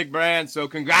into the big brand. So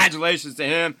congratulations to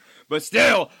him. But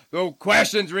still, the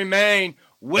questions remain.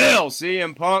 Will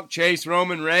CM Punk chase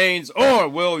Roman Reigns, or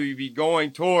will he be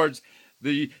going towards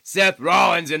the Seth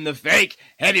Rollins and the fake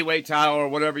heavyweight title, or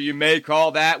whatever you may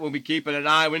call that? We'll be keeping an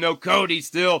eye. We know Cody's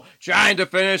still trying to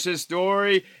finish his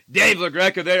story. Dave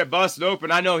LaGreca there busted open.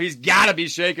 I know he's got to be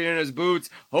shaking in his boots,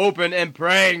 hoping and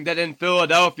praying that in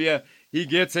Philadelphia he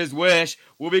gets his wish.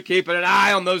 We'll be keeping an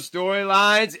eye on those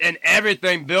storylines and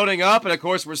everything building up. And, of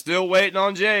course, we're still waiting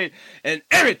on Jade and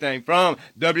everything from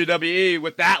WWE.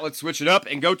 With that, let's switch it up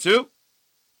and go to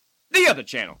the other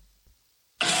channel.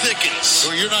 Thickens.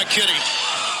 Well, you're not kidding.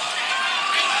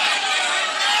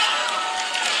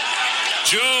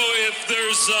 Joe, if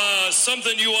there's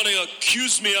something you want to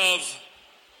accuse me of,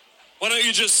 why don't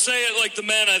you just say it like the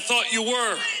man I thought you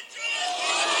were?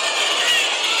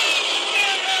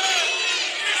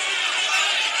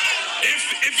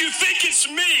 If you think it's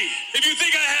me, if you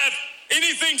think I have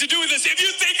anything to do with this, if you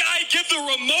think I give the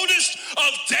remotest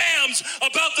of damns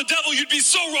about the devil, you'd be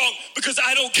so wrong, because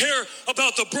I don't care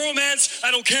about the bromance,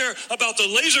 I don't care about the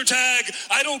laser tag,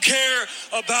 I don't care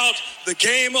about the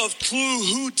game of Clue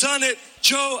Who Done It.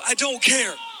 Joe, I don't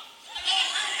care.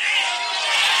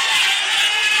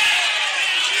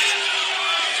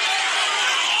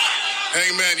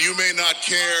 Hangman, you may not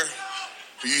care.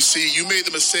 You see, you made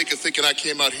the mistake of thinking I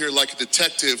came out here like a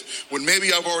detective when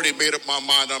maybe I've already made up my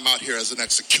mind I'm out here as an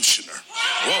executioner.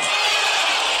 Whoa.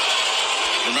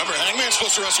 Remember, Hangman's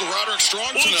supposed to wrestle Roderick Strong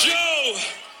tonight. Well, Joe,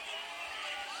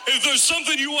 if there's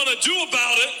something you want to do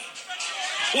about it,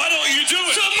 why don't you do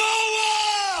it?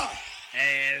 Samoa!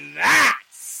 And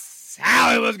that's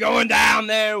how it was going down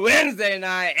there Wednesday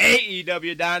night,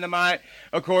 AEW Dynamite.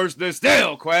 Of course, there's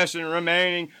still question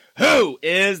remaining. Who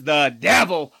is the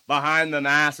devil behind the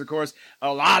mask? Of course,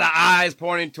 a lot of eyes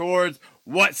pointing towards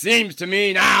what seems to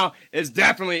me now is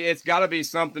definitely, it's got to be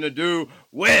something to do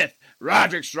with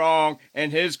Roderick Strong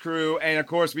and his crew. And of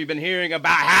course, we've been hearing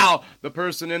about how the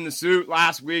person in the suit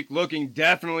last week looking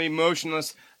definitely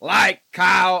motionless like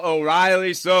Kyle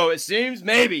O'Reilly. So it seems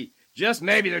maybe, just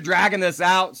maybe, they're dragging this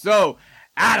out. So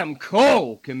Adam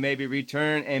Cole can maybe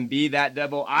return and be that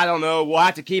devil. I don't know. We'll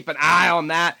have to keep an eye on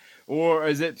that. Or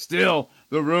is it still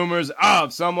the rumors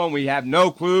of someone we have no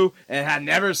clue and have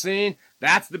never seen?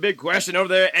 That's the big question over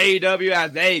there at AEW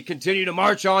as they continue to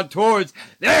march on towards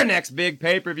their next big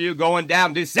pay-per-view going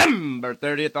down December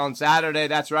 30th on Saturday.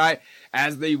 That's right.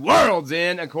 As the World's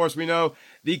End, of course, we know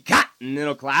the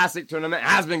Continental Classic tournament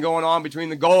has been going on between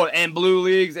the Gold and Blue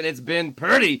Leagues, and it's been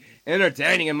pretty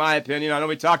entertaining in my opinion. I know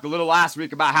we talked a little last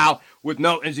week about how with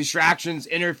no distractions,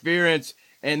 interference,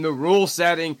 and the rule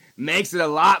setting makes it a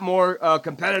lot more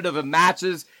competitive of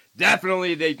matches.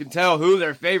 Definitely, they can tell who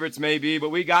their favorites may be, but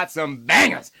we got some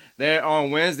bangers there on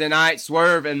Wednesday night.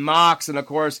 Swerve and Mox, and of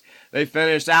course, they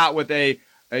finished out with a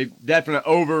definite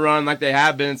overrun like they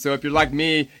have been. So if you're like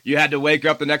me, you had to wake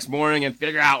up the next morning and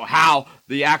figure out how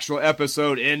the actual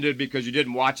episode ended because you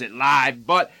didn't watch it live.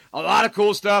 But a lot of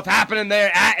cool stuff happening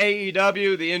there at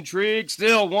AEW. The intrigue,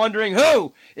 still wondering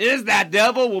who is that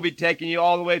devil. We'll be taking you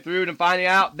all the way through and finding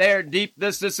out there deep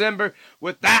this December.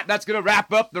 With that, that's going to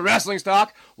wrap up the wrestling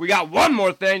talk. We got one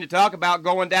more thing to talk about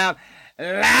going down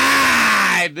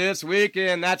live this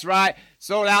weekend. That's right.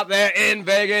 Sold out there in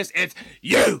Vegas. It's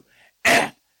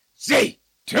UFC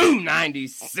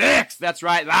 296. That's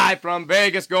right. Live from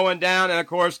Vegas going down. And of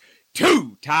course,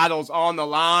 2 titles on the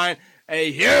line.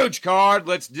 A huge card.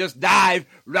 Let's just dive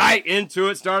right into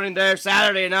it. Starting there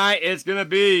Saturday night, it's going to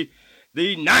be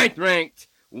the 9th ranked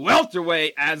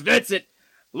welterweight as Vincent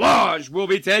Lodge will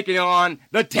be taking on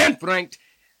the 10th ranked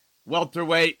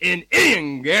welterweight in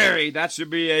Ian Gary. That should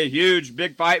be a huge,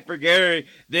 big fight for Gary.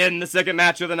 Then the second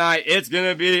match of the night, it's going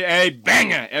to be a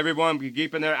banger. Everyone be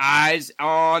keeping their eyes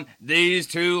on these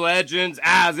 2 legends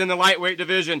as in the lightweight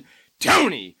division.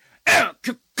 Tony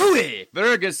Kukui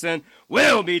Ferguson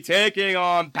will be taking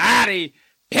on Patty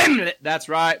Pimlet. That's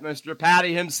right, Mr.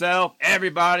 Patty himself.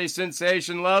 Everybody's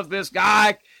sensation loves this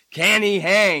guy. Can he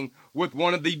hang with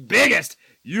one of the biggest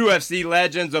UFC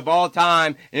legends of all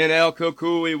time in El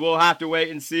Kukui? We'll have to wait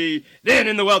and see. Then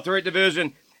in the welterweight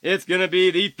division, it's going to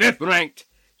be the 5th ranked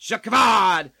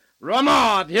Shakvad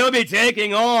Ramad. He'll be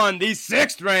taking on the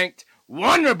 6th ranked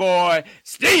Wonder Boy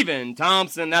Stephen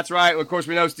Thompson. That's right. Of course,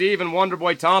 we know Stephen Wonder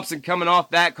Boy Thompson coming off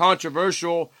that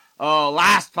controversial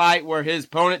last fight where his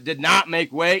opponent did not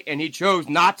make weight and he chose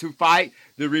not to fight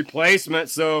the replacement.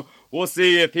 So we'll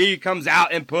see if he comes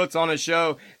out and puts on a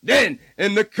show. Then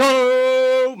in the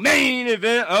co-main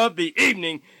event of the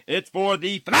evening, it's for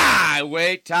the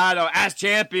flyweight title as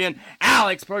champion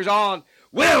Alex Perjon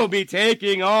will be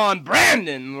taking on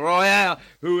Brandon Royale,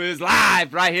 who is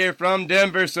live right here from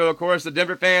Denver. So, of course, the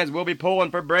Denver fans will be pulling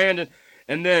for Brandon.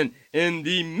 And then in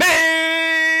the main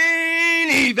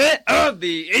event of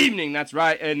the evening, that's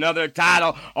right, another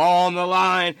title on the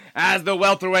line as the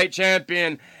welterweight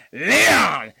champion,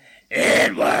 Leon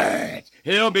Edwards.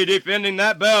 He'll be defending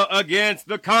that belt against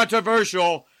the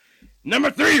controversial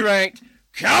number 3 ranked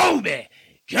Kobe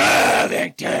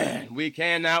Covington. We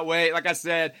cannot wait. Like I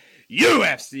said,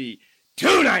 UFC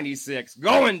 296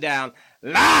 going down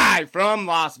live from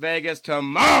Las Vegas.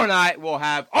 Tomorrow night we'll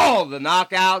have all the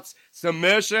knockouts,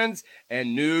 submissions,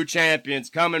 and new champions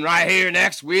coming right here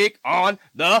next week on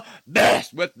The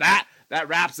Best. With that, that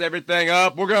wraps everything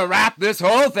up. We're going to wrap this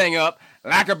whole thing up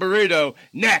like a burrito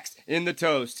next in the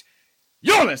toast.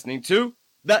 You're listening to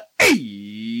the A's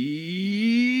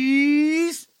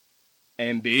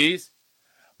and B's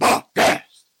podcast.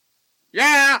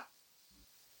 Yeah!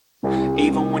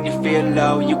 Even when you feel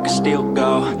low, you can still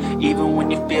go. Even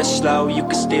when you feel slow, you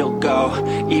can still go.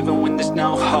 Even when there's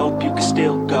no hope, you can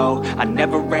still go. I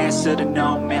never answer to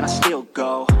no, man, I still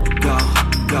go. Go,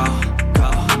 go,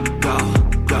 go, go,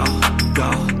 go, go,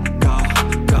 go,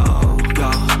 go, go,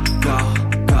 go,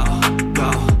 go, go,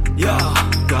 yo,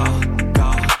 go, go,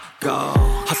 go.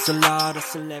 Hustle hard,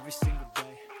 hustle every single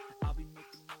day. I'll be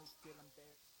making moves till I'm there.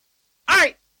 All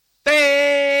right,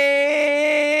 fans,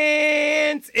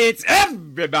 it's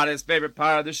everybody's favorite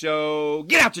part of the show.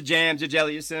 Get out your jams, your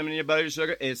jelly, your cinnamon, your butter, your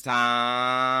sugar. It's time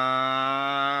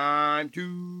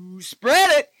to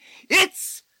spread it.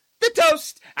 It's the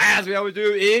toast, as we always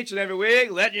do each and every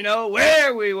week, letting you know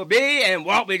where we will be and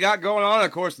what we got going on.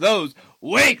 Of course, those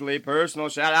weekly personal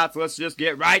shout-outs. Let's just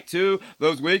get right to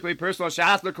those weekly personal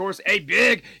shout-outs. Of course, a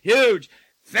big, huge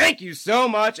thank you so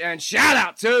much and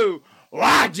shout-out to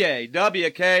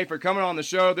YJWK for coming on the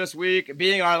show this week,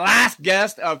 being our last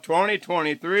guest of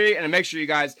 2023. And make sure you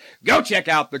guys go check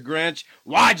out the Grinch.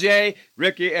 YJ,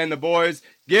 Ricky, and the boys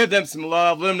Give them some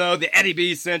love. Let them know the Eddie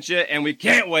B sent you, and we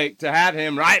can't wait to have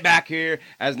him right back here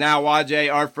as now YJ,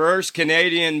 our first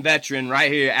Canadian veteran right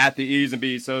here at the E's and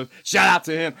B's. So shout out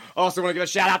to him. Also want to give a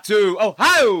shout out to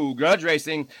Ohio Grudge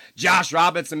Racing, Josh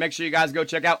Robinson. Make sure you guys go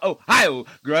check out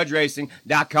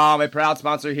OhioGrudgeRacing.com, a proud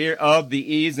sponsor here of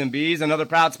the E's and B's. Another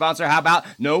proud sponsor, how about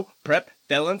No Prep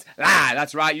Felons?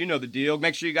 That's right, you know the deal.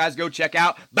 Make sure you guys go check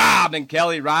out Bob and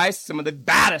Kelly Rice, some of the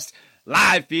baddest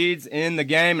live feeds in the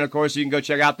game. And of course, you can go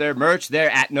check out their merch there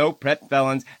at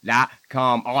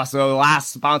NoPrepFelons.com. Also, the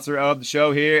last sponsor of the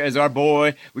show here is our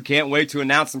boy. We can't wait to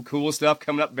announce some cool stuff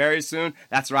coming up very soon.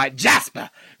 That's right,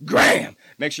 Jasper Graham.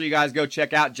 Make sure you guys go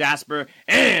check out Jasper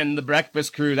and the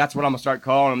Breakfast Crew. That's what I'm going to start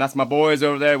calling them. That's my boys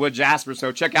over there with Jasper.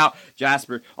 So check out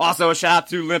Jasper. Also, a shout out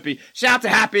to Limpy. Shout out to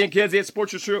Happy and Kids at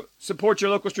Support Your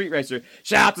Local Street Racer.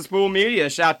 Shout out to Spool Media.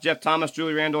 Shout out to Jeff Thomas,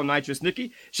 Julie Randall, and Nitrous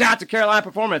Nikki. Shout out to Carolina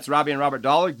Performance, Robbie and Robert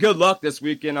Dollar. Good luck this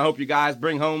weekend. I hope you guys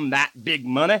bring home that big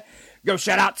money. Go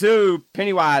shout out to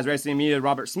Pennywise Racing Media,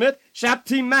 Robert Smith. Shout out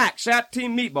to Team Mac. Shout out to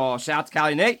Team Meatball. Shout out to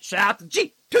Callie Nate. Shout out to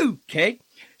G2K.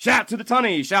 Shout out to the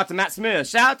Tunny. Shout out to Matt Smith.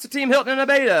 Shout out to Team Hilton and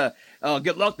Abeta.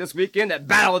 Good luck this weekend at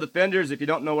Battle of Defenders. If you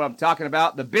don't know what I'm talking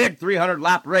about, the big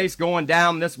 300-lap race going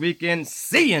down this weekend.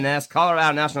 CNS,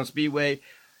 Colorado National Speedway.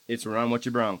 It's Run What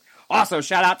You Brung. Also,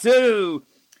 shout out to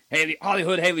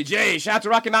Hollywood Haley J. Shout out to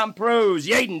Rocky Mountain Pros.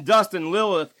 Yaden, Dustin,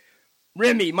 Lilith,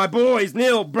 Remy, my boys,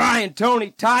 Neil, Brian, Tony,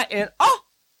 Ty, and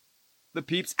the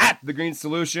peeps at The Green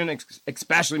Solution,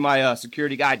 especially my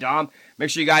security guy, Dom. Make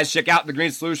sure you guys check out The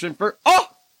Green Solution for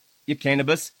your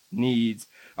cannabis needs.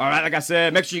 All right, like I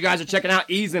said, make sure you guys are checking out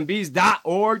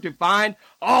easandbees.org to find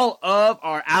all of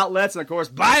our outlets. And, of course,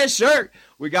 buy a shirt.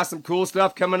 We got some cool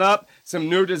stuff coming up, some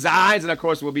new designs. And, of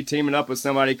course, we'll be teaming up with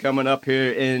somebody coming up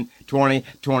here in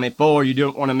 2024. You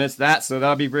don't want to miss that, so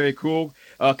that'll be very cool.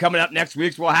 Coming up next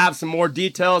week, we'll have some more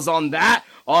details on that.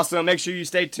 Also, make sure you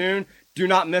stay tuned. Do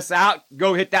not miss out.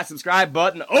 Go hit that subscribe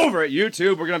button over at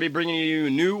YouTube. We're going to be bringing you a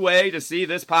new way to see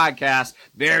this podcast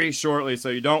very shortly, so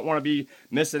you don't want to be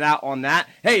missing out on that.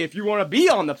 Hey, if you want to be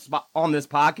on this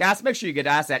podcast, make sure you get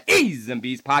us at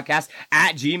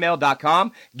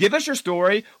easandbeespodcast@gmail.com. Give us your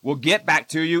story. We'll get back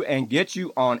to you and get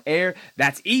you on air.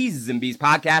 That's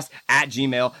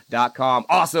easandbeespodcast@gmail.com.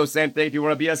 Also, same thing. If you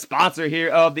want to be a sponsor here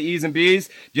of the E's and B's,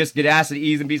 just get us at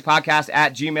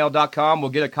easandbeespodcast@gmail.com. We'll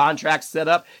get a contract set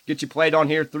up, get you played on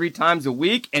here 3 times a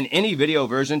week, and any video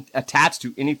version attached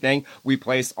to anything we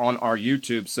place on our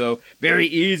YouTube. So very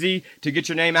easy to get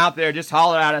your name out there. Just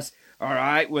holler at us. All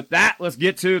right, with that, let's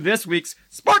get to this week's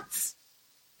Sports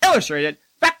Illustrated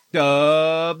Fact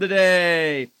of the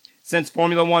Day. Since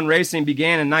Formula One racing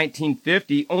began in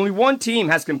 1950, only one team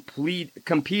has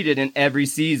competed in every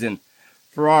season,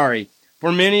 Ferrari.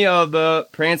 For many of the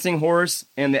prancing horse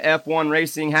and the F1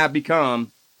 racing have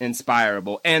become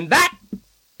inspirable. And that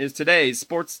is today's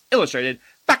Sports Illustrated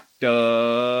Fact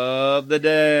of the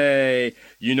Day.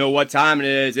 You know what time it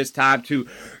is. It's time to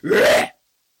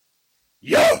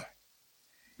your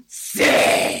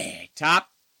city. Top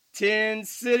 10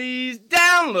 cities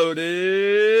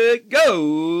downloaded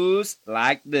goes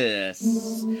like this.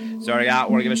 Starting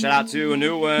out, want to give a shout out to a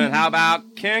new one. How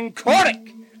about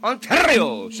Kincordic,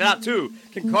 Ontario? Shout out to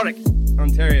Kincordic,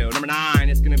 Ontario. Number 9,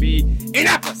 it's going to be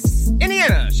Indianapolis,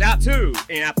 Indiana. Shout out to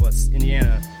Indianapolis,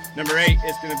 Indiana. Number 8,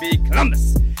 it's going to be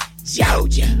Columbus,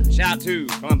 Georgia. Shout out to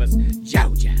Columbus,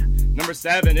 Georgia. Number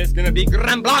 7, it's going to be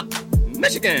Grand Blanc,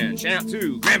 Michigan. Shout out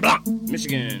to Grand Blanc,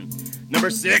 Michigan. Number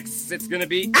 6, it's going to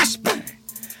be Ashburn,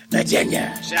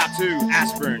 Virginia. Shout out to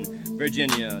Ashburn,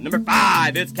 Virginia. Number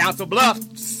 5, it's Council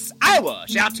Bluffs, Iowa.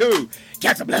 Shout out to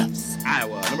Council Bluffs,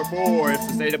 Iowa. Number 4, it's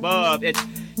the state above. It's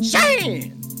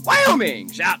Cheyenne, Wyoming.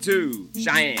 Shout out to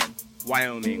Cheyenne,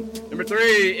 Wyoming. Number 3,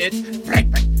 it's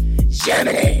Frankfurt,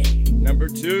 Germany. Number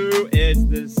 2, it's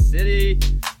the city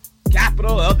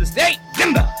capital of the state,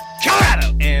 Denver,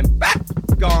 Colorado. And back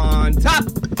on top,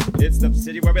 it's the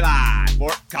city where we lie,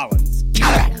 Fort Collins,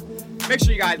 Colorado. Make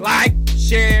sure you guys like,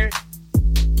 share,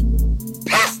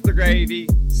 pass the gravy,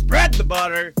 spread the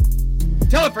butter,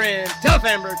 tell a friend, tell a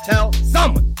family, tell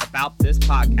someone about this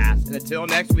podcast. And until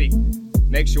next week,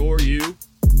 make sure you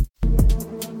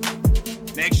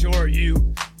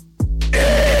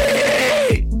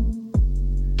eat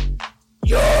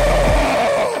your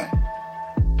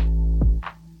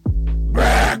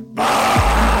breakfast.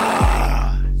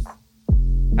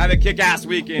 Have a kick-ass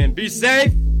weekend. Be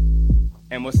safe,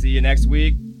 and we'll see you next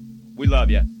week. We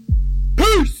love you.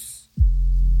 Peace.